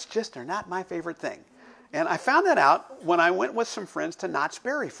 heights just are not my favorite thing. And I found that out when I went with some friends to Knott's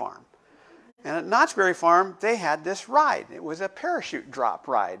Berry Farm. And at Knott's Berry Farm, they had this ride. It was a parachute drop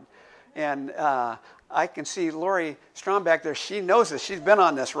ride. And I can see Lori Strom back there. She knows this. She's been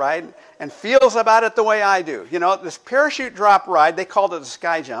on this ride and feels about it the way I do. You know, this parachute drop ride, they called it a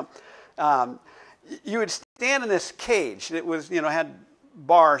sky jump. You would stand in this cage. It was, you know, had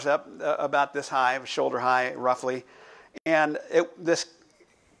bars up about this high, shoulder high roughly. And this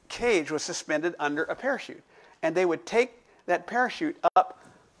cage was suspended under a parachute. And they would take that parachute up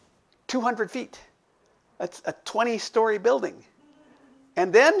 200 feet. That's a 20-story building.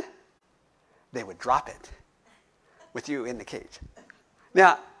 And then they would drop it with you in the cage.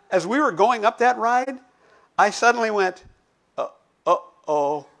 Now, as we were going up that ride, I suddenly went,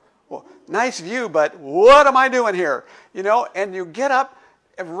 uh-oh. Well, nice view, but what am I doing here? You know, and you get up,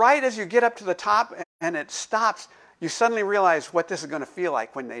 right as you get up to the top and it stops, you suddenly realize what this is going to feel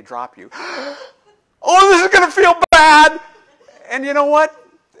like when they drop you. Oh, this is going to feel bad. And you know what?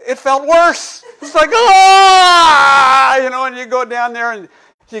 It felt worse. It's like, ah, you know, and you go down there and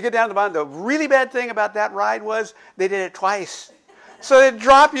you get down to the bottom. The really bad thing about that ride was they did it twice. So they'd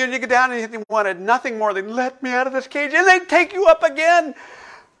drop you and you get down and you wanted nothing more than let me out of this cage. And they'd take you up again.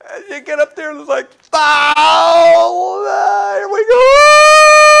 And you get up there and it's like, oh, here we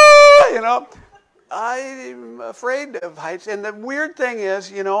go. You know, I'm afraid of heights. And the weird thing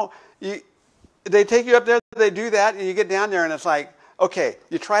is, you know, they take you up there, they do that, and you get down there and it's like, okay,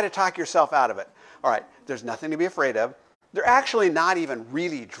 you try to talk yourself out of it. All right, there's nothing to be afraid of. They're actually not even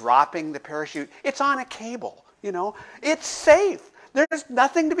really dropping the parachute. It's on a cable, you know. It's safe. There's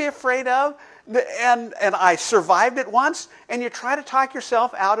nothing to be afraid of. And I survived it once, and you try to talk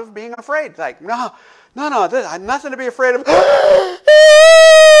yourself out of being afraid. Like, no, there's nothing to be afraid of.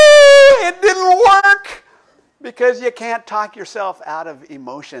 It didn't work because you can't talk yourself out of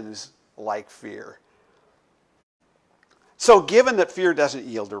emotions like fear. So given that fear doesn't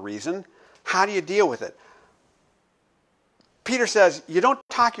yield to reason, how do you deal with it? Peter says, you don't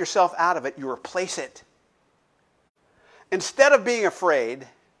talk yourself out of it, you replace it. Instead of being afraid,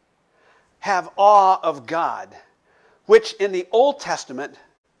 have awe of God, which in the Old Testament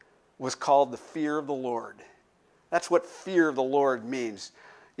was called the fear of the Lord. That's what fear of the Lord means.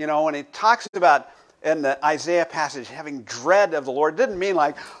 You know, when he talks about in the Isaiah passage having dread of the Lord, it didn't mean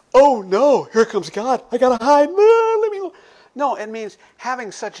like, oh no, here comes God, I gotta hide, let me. No, it means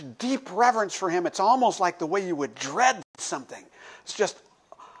having such deep reverence for him, it's almost like the way you would dread something. It's just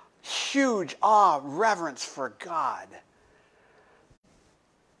huge awe, reverence for God.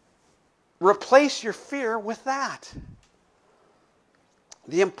 Replace your fear with that.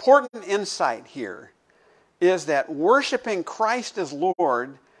 The important insight here is that worshiping Christ as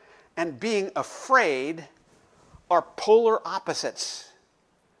Lord and being afraid are polar opposites.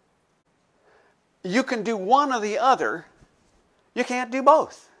 You can do one or the other. You can't do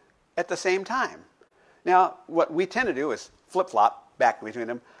both at the same time. Now, what we tend to do is flip-flop back between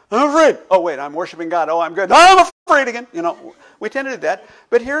them. I'm afraid. Oh, wait, I'm worshiping God. Oh, I'm good. I'm afraid again. You know, we tend to do that.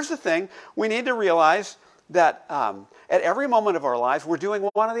 But here's the thing. We need to realize that at every moment of our lives, we're doing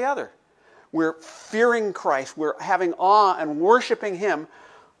one or the other. We're fearing Christ. We're having awe and worshiping him.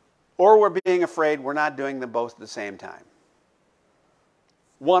 Or we're being afraid. We're not doing them both at the same time.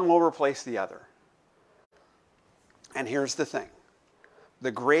 One will replace the other. And here's the thing.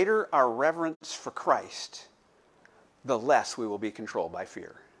 The greater our reverence for Christ, the less we will be controlled by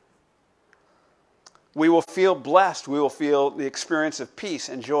fear. We will feel blessed. We will feel the experience of peace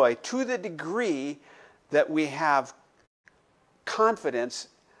and joy to the degree that we have confidence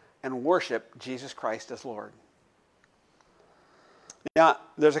and worship Jesus Christ as Lord. Now,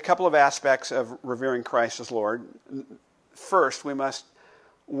 there's a couple of aspects of revering Christ as Lord. First, we must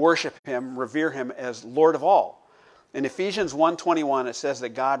worship him, revere him as Lord of all. In Ephesians 1:21, it says that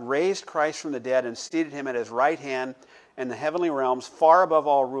God raised Christ from the dead and seated him at his right hand in the heavenly realms, far above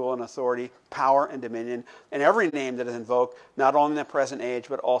all rule and authority, power and dominion, and every name that is invoked, not only in the present age,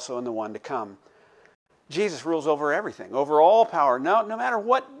 but also in the one to come. Jesus rules over everything, over all power. No matter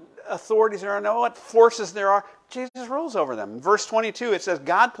what authorities there are, no what forces there are, Jesus rules over them. In verse 22, it says,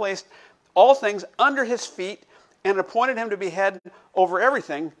 God placed all things under his feet and appointed him to be head over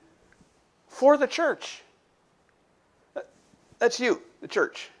everything for the church. That's you, the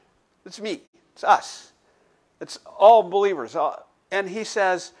church. It's me. It's us. It's all believers. And he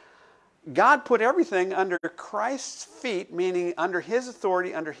says, God put everything under Christ's feet, meaning under his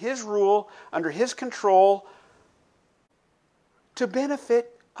authority, under his rule, under his control, to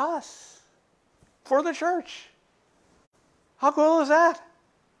benefit us, for the church. How cool is that?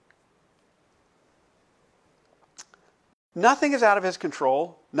 Nothing is out of his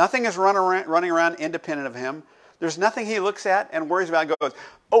control. Nothing is running around independent of him. There's nothing he looks at and worries about and goes,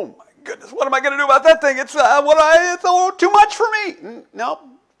 oh my goodness, what am I going to do about that thing? It's too much for me. Nope,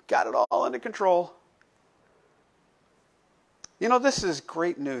 got it all under control. You know, this is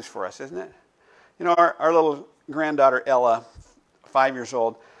great news for us, isn't it? You know, our little granddaughter, Ella, 5 years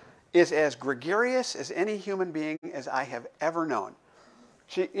old, is as gregarious as any human being as I have ever known.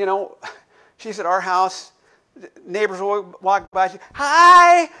 She's at our house. Neighbors will walk by.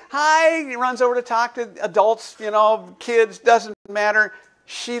 Hi. He runs over to talk to adults, kids, doesn't matter.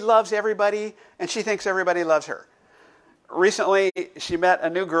 She loves everybody, and she thinks everybody loves her. Recently, she met a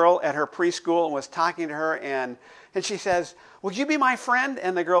new girl at her preschool and was talking to her, and she says, "Would you be my friend?"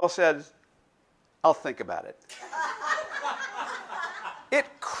 And the girl says, "I'll think about it." It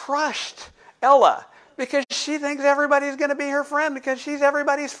crushed Ella because she thinks everybody's going to be her friend because she's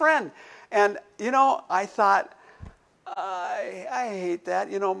everybody's friend. And, I thought, I hate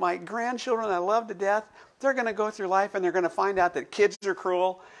that. My grandchildren I love to death, they're going to go through life and they're going to find out that kids are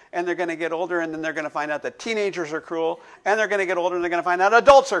cruel, and they're going to get older, and then they're going to find out that teenagers are cruel, and they're going to get older and they're going to find out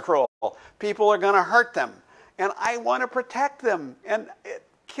adults are cruel. People are going to hurt them. And I want to protect them. And it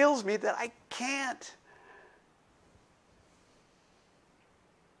kills me that I can't.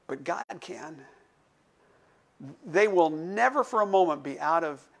 But God can. They will never for a moment be out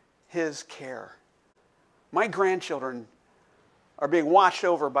of His care. My grandchildren are being watched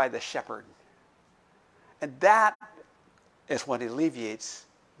over by the shepherd. And that is what alleviates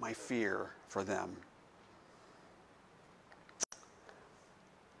my fear for them.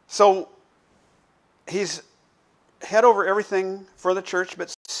 So He's head over everything for the church,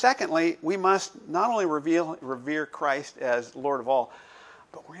 but secondly, we must not only revere Christ as Lord of all,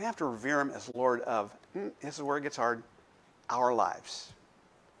 but we're going to have to revere Him as Lord of, this is where it gets hard, our lives.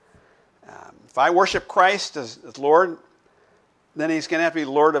 If I worship Christ as Lord, then He's going to have to be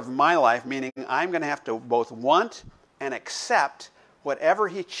Lord of my life, meaning I'm going to have to both want and accept whatever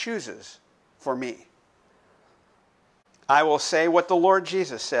He chooses for me. I will say what the Lord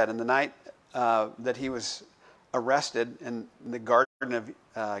Jesus said in the night that He was arrested in the Garden of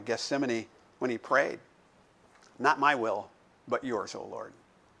Gethsemane when He prayed. Not my will, but yours, O Lord.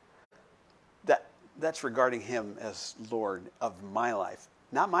 That's regarding Him as Lord of my life.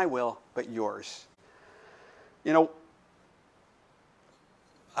 Not my will, but yours. I don't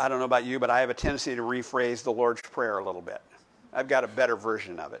know about you, but I have a tendency to rephrase the Lord's Prayer a little bit. I've got a better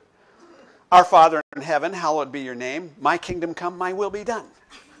version of it. Our Father in heaven, hallowed be your name. My kingdom come, my will be done.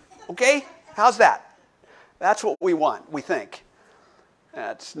 Okay? How's that? That's what we want, we think.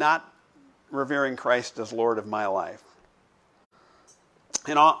 It's not revering Christ as Lord of my life.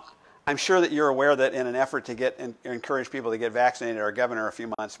 I'm sure that you're aware that in an effort to encourage people to get vaccinated, our governor a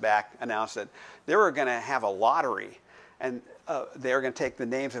few months back announced that they were going to have a lottery, and they were going to take the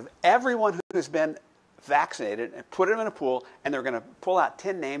names of everyone who's been vaccinated and put them in a pool, and they're going to pull out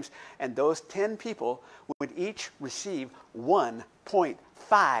 10 names, and those 10 people would each receive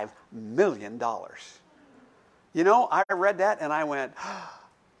 $1.5 million. I read that and I went,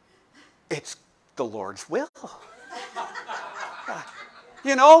 it's the Lord's will.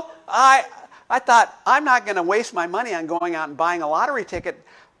 I thought, I'm not going to waste my money on going out and buying a lottery ticket,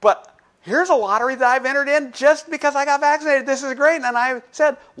 but here's a lottery that I've entered in just because I got vaccinated. This is great. And I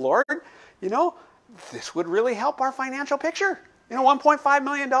said, Lord, this would really help our financial picture. $1.5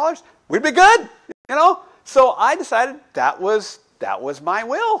 million, we'd be good, So I decided that was my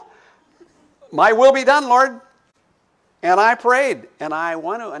will. My will be done, Lord. And I prayed. And I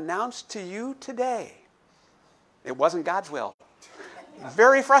want to announce to you today, it wasn't God's will.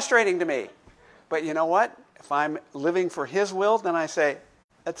 Very frustrating to me. But you know what? If I'm living for His will, then I say,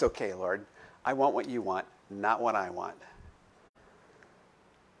 that's okay, Lord. I want what you want, not what I want.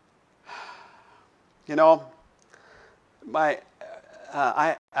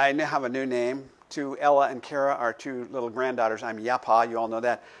 I now have a new name. To Ella and Kara, our two little granddaughters, I'm Yapa. You all know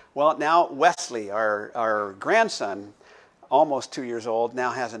that. Well, now Wesley, our grandson, almost 2 years old,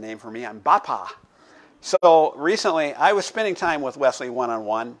 now has a name for me. I'm Bapa. So recently, I was spending time with Wesley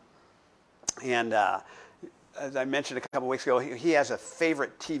one-on-one, and as I mentioned a couple weeks ago, he has a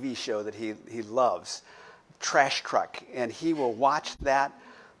favorite TV show that he loves, Trash Truck, and he will watch that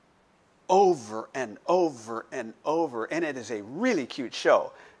over and over and over, and it is a really cute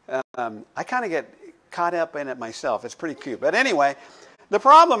show. I kind of get caught up in it myself. It's pretty cute. But anyway, the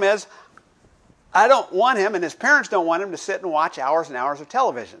problem is I don't want him, and his parents don't want him to sit and watch hours and hours of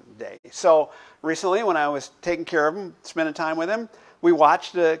television a day. So recently, when I was taking care of him, spending time with him, we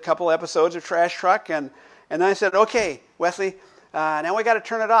watched a couple episodes of Trash Truck, and then I said, okay, Wesley, now we got to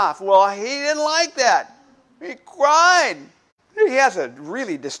turn it off. Well, he didn't like that. He cried. He has a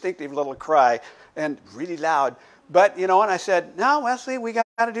really distinctive little cry and really loud. But, and I said, no, Wesley, we got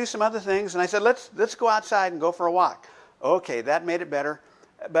got to do some other things. And I said, let's go outside and go for a walk. Okay, that made it better.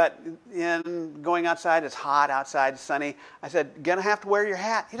 But in going outside, it's hot outside, sunny. I said, going to have to wear your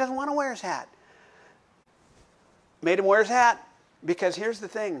hat. He doesn't want to wear his hat. Made him wear his hat because here's the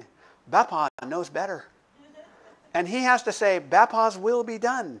thing. Bappa knows better. And he has to say, Bappa's will be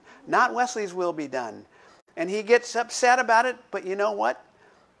done, not Wesley's will be done. And he gets upset about it, but you know what?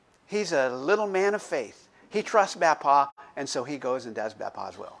 He's a little man of faith. He trusts Bappa, and so he goes and does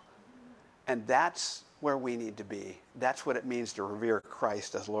Bappa's will. And that's where we need to be. That's what it means to revere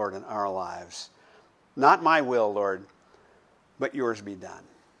Christ as Lord in our lives. Not my will, Lord, but yours be done.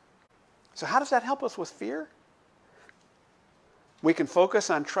 So how does that help us with fear? We can focus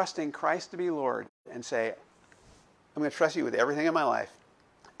on trusting Christ to be Lord and say, I'm going to trust you with everything in my life,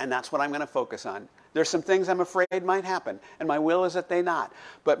 and that's what I'm going to focus on. There's some things I'm afraid might happen, and my will is that they not.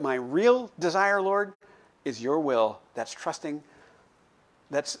 But my real desire, Lord, is your will. That's trusting,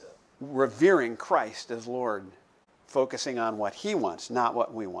 that's revering Christ as Lord, focusing on what he wants, not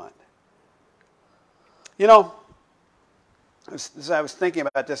what we want. You know, as I was thinking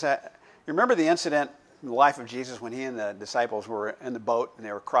about this, you remember the incident in the life of Jesus when he and the disciples were in the boat and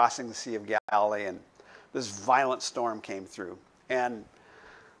they were crossing the Sea of Galilee, and this violent storm came through, and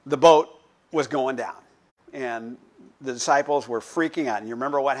the boat was going down, and the disciples were freaking out. And you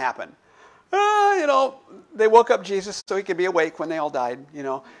remember what happened? They woke up Jesus so he could be awake when they all died, And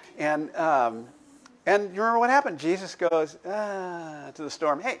you remember what happened? Jesus goes to the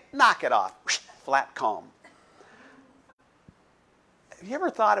storm, hey, knock it off. Flat calm. Have you ever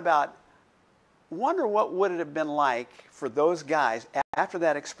thought about, wonder what would it have been like for those guys after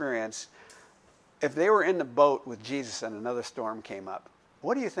that experience if they were in the boat with Jesus and another storm came up?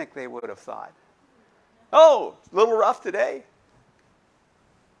 What do you think they would have thought? Oh, a little rough today.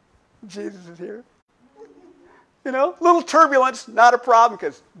 Jesus is here. Little turbulence, not a problem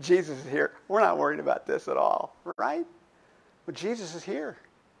because Jesus is here. We're not worried about this at all, right? But Jesus is here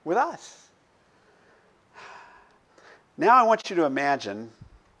with us. Now I want you to imagine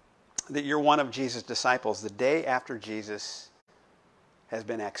that you're one of Jesus' disciples the day after Jesus has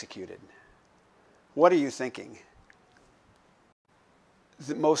been executed. What are you thinking?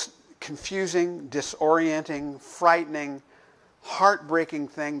 The most confusing, disorienting, frightening, heartbreaking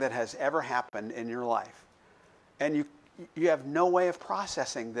thing that has ever happened in your life. And you have no way of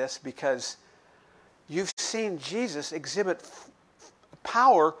processing this because you've seen Jesus exhibit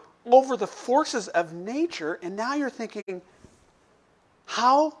power over the forces of nature, and now you're thinking,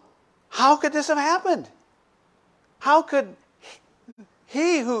 how could this have happened? How could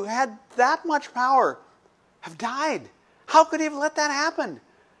he who had that much power have died? How could he have let that happen?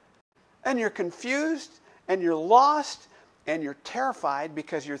 And you're confused, and you're lost, and you're terrified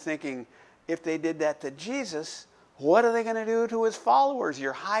because you're thinking, if they did that to Jesus, what are they going to do to his followers?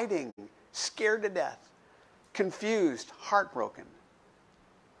 You're hiding, scared to death, confused, heartbroken.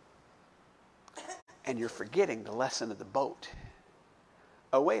 And you're forgetting the lesson of the boat.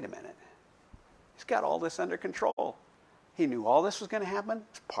 Oh, wait a minute. He's got all this under control. He knew all this was going to happen.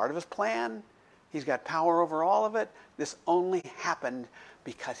 It's part of his plan. He's got power over all of it. This only happened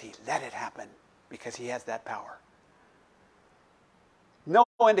because he let it happen, because he has that power. No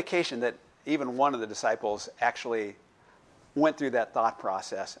indication that even one of the disciples actually went through that thought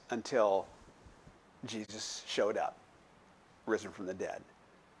process until Jesus showed up, risen from the dead.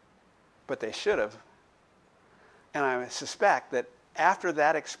 But they should have. And I suspect that after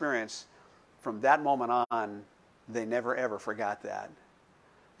that experience, from that moment on, they never ever forgot that.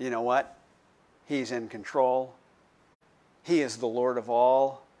 You know what? He's in control. He is the Lord of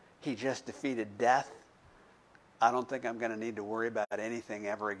all. He just defeated death. I don't think I'm going to need to worry about anything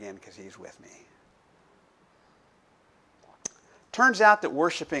ever again because he's with me. Turns out that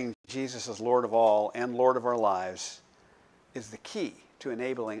worshiping Jesus as Lord of all and Lord of our lives is the key to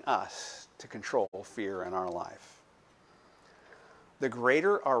enabling us to control fear in our life. The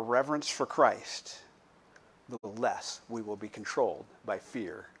greater our reverence for Christ, the less we will be controlled by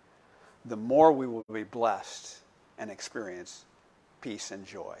fear. The more we will be blessed and experience peace and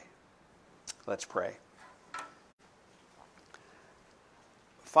joy. Let's pray.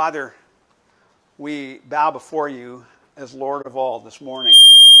 Father, we bow before you as Lord of all this morning.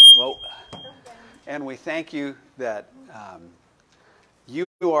 And we thank you that you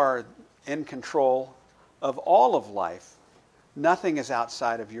are in control of all of life. Nothing is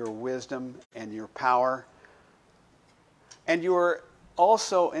outside of your wisdom and your power. And you are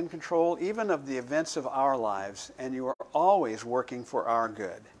also in control even of the events of our lives, and you are always working for our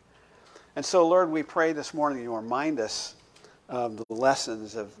good. And so, Lord, we pray this morning that you remind us of the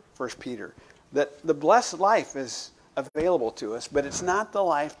lessons of 1 Peter, that the blessed life is available to us, but it's not the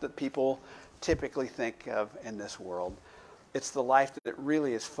life that people typically think of in this world. It's the life that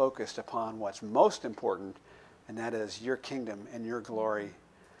really is focused upon what's most important, and that is your kingdom and your glory.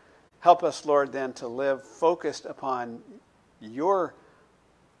 Help us, Lord, then to live focused upon your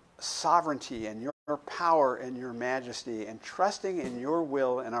sovereignty and your power and your majesty, and trusting in your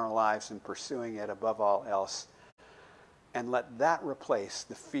will in our lives and pursuing it above all else. And let that replace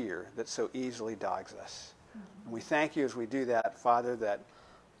the fear that so easily dogs us. And we thank you as we do that, Father, that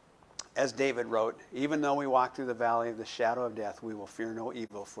as David wrote, even though we walk through the valley of the shadow of death, we will fear no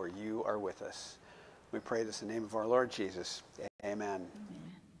evil, for you are with us. We pray this in the name of our Lord Jesus. Amen.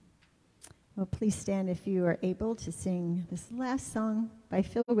 Well, please stand if you are able to sing this last song by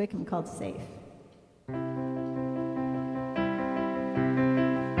Phil Wickham called Safe.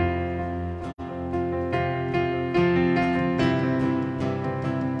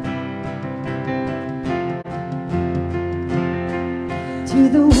 To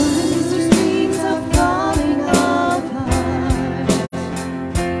the ones whose dreams are falling apart,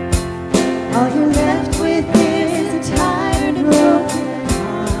 all you're left with is a tired and broken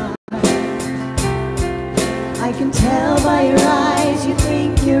heart. I can tell by your eyes you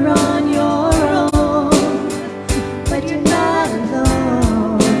think you're on your own, but you're not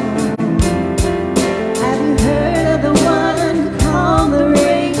alone. Have you heard of the one who calmed the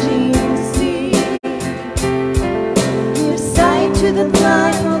raging sea? Give sight to the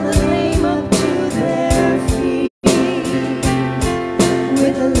blind, hold the lame up to their feet.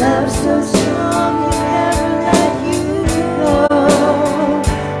 With a love so strong he'll never let you go.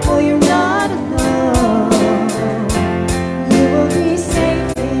 Oh, you're not alone. You will be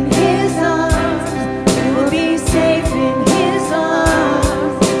safe in his arms. You will be safe in his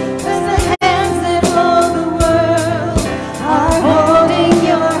arms. 'Cause the hands that hold the world are holding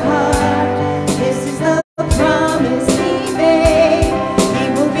your heart. This is the promise he made. He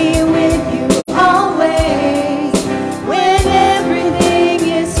will be with you always. When everything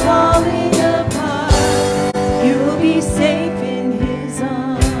is falling apart, you will be safe in his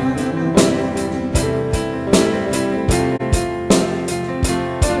arms.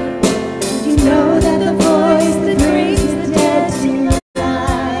 You know that the voice that brings the dead to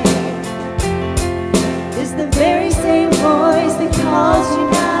life is the very same voice that calls you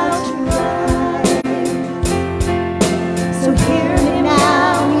now to life. So hear me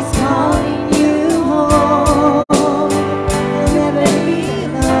now, he's calling you home. You'll never be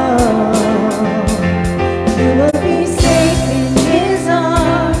alone. You will be safe in his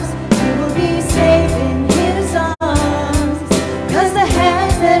arms. You will be safe in his arms. 'Cause the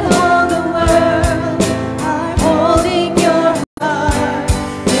hands that hold the world are holding your heart.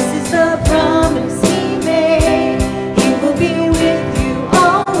 This is the promise he made. He will be with you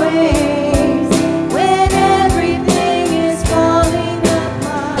always. When everything is falling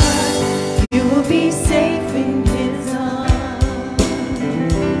apart, you will be safe in his arms.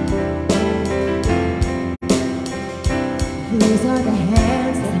 These are the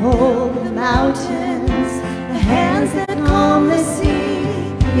hands that hold the mountains, the hands that calm the sea.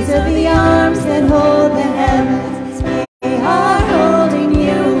 These are the arms that hold the heavens. They are holding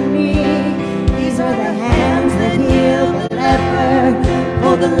you and me. These are the hands that heal the leper,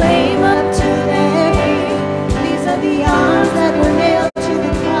 hold the lame up to their feet. These are the arms that were nailed to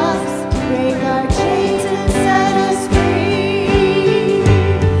the cross to break our chains and set us free.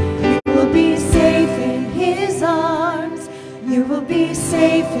 You will be safe in his arms. You will be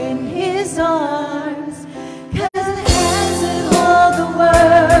safe in his arms. 'Cause the hands that hold the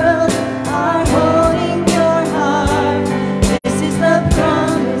world are holding your heart. This is the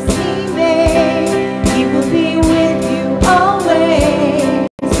promise he made. He will be with you always.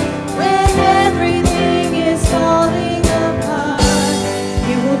 When everything is falling apart,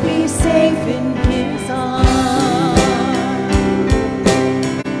 you will be safe in his arms.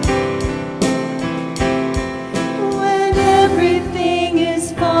 When everything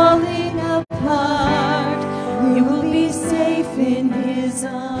is falling apart, you will be safe in his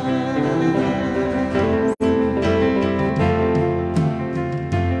arms.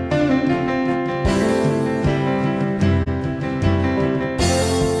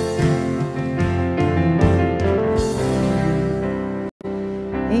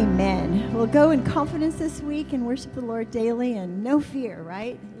 Amen. We'll go in confidence this week and worship the Lord daily and no fear,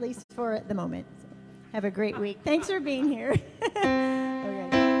 right? At least for the moment. Have a great week. Thanks for being here.